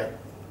to get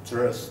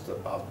trust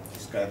about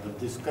this kind of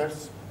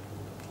discourse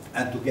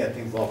and to get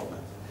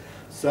involvement.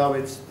 So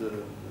it's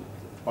the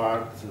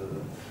part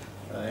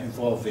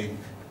involving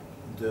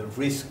the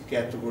risk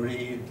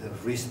category, the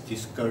risk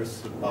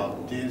discourse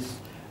about this,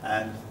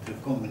 and the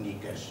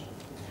communication.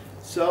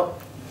 So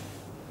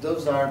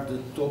those are the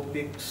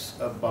topics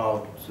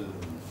about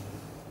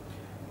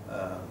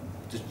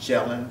the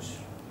challenge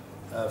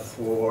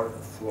for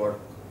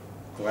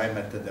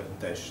climate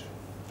adaptation.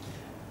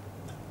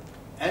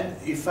 And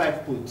if I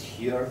put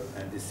here,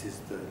 and this is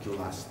the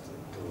last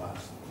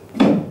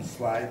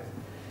slide,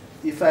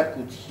 if I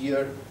put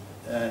here,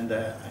 and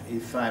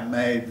if I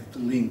made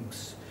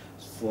links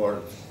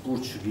for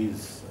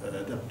Portuguese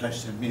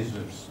adaptation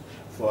measures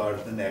for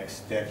the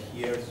next 10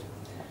 years,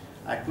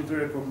 I could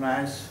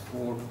recognize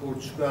for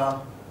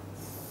Portugal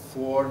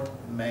 4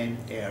 main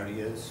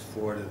areas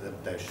for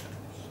adaptation.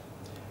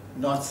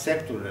 Not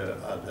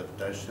sectoral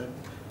adaptation,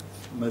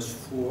 but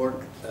 4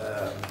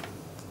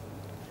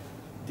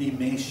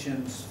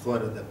 dimensions for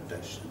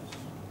adaptations.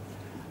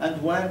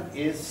 And one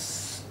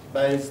is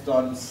based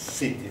on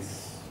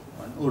cities,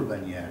 on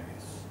urban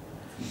areas,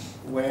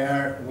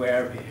 where we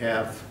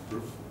have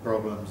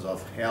problems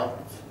of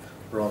health,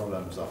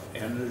 problems of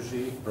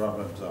energy,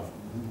 problems of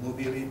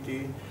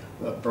mobility,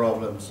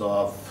 problems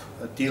of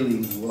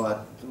dealing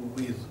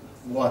with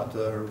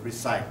water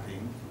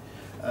recycling.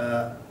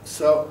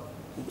 So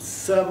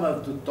some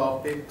of the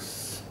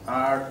topics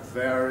are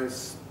very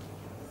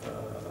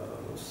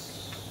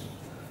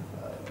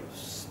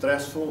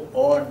stressful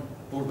on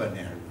urban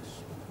areas.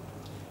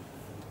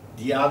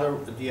 The other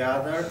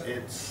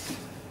it's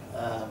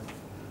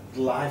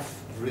life.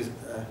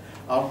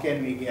 How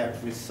can we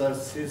get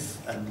resources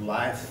and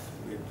life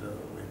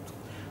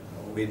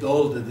with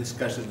all the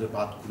discussions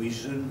about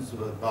cohesions,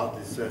 about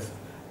this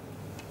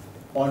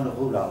on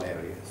rural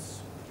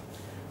areas.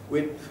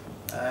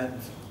 And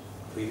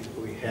we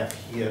have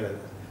here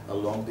a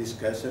long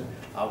discussion,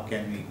 how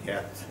can we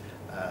get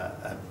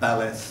a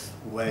balanced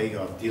way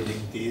of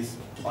dealing this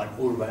on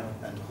urban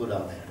and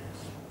rural areas.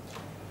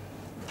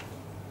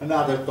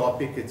 Another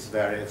topic, it's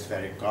very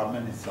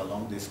common, it's a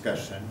long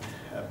discussion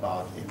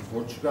about in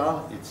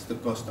Portugal, it's the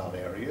coastal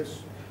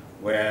areas,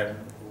 where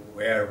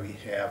we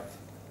have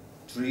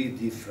 3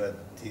 different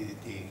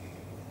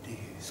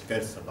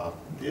discourse about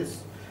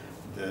this.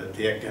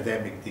 The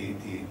academic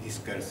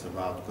discourse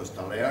about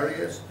coastal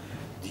areas,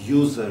 the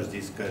users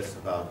discuss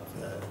about,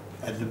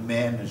 and the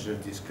manager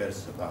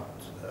discuss about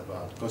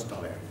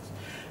coastal areas.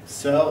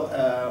 So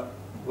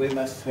we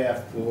must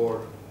have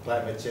for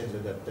climate change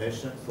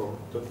adaptation, for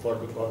the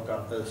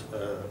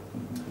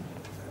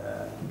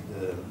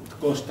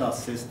coastal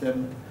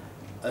system,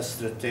 a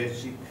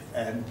strategic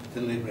and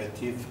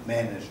deliberative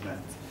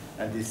management.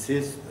 And this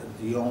is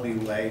the only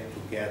way to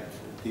get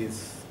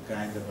this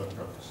kind of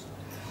approach.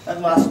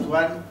 And last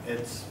one,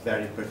 it's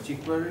very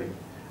particular,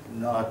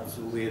 not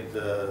with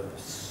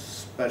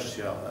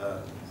special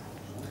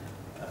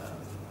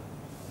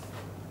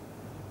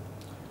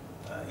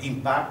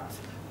impact,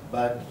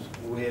 but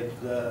with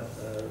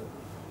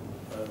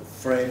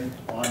framed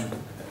on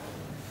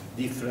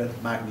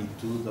different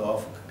magnitude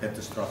of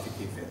catastrophic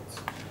events,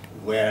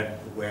 where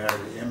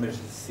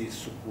emergency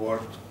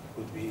support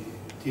could be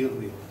dealt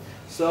with.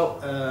 So,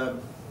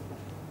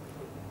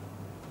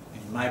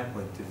 in my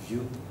point of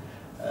view,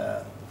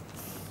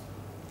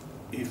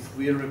 if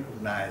we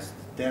recognize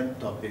 10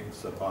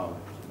 topics about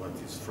what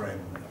is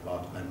framed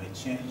about climate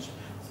change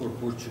for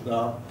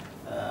Portugal,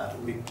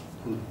 we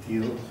could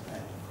deal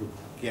and could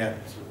get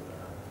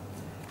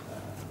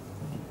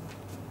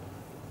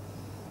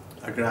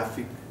a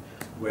graphic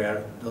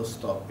where those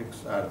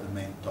topics are the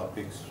main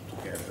topics to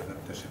get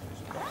adaptation.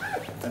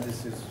 And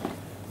this is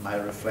my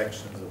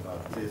reflections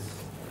about this.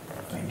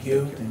 Thank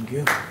you. Thank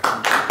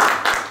you.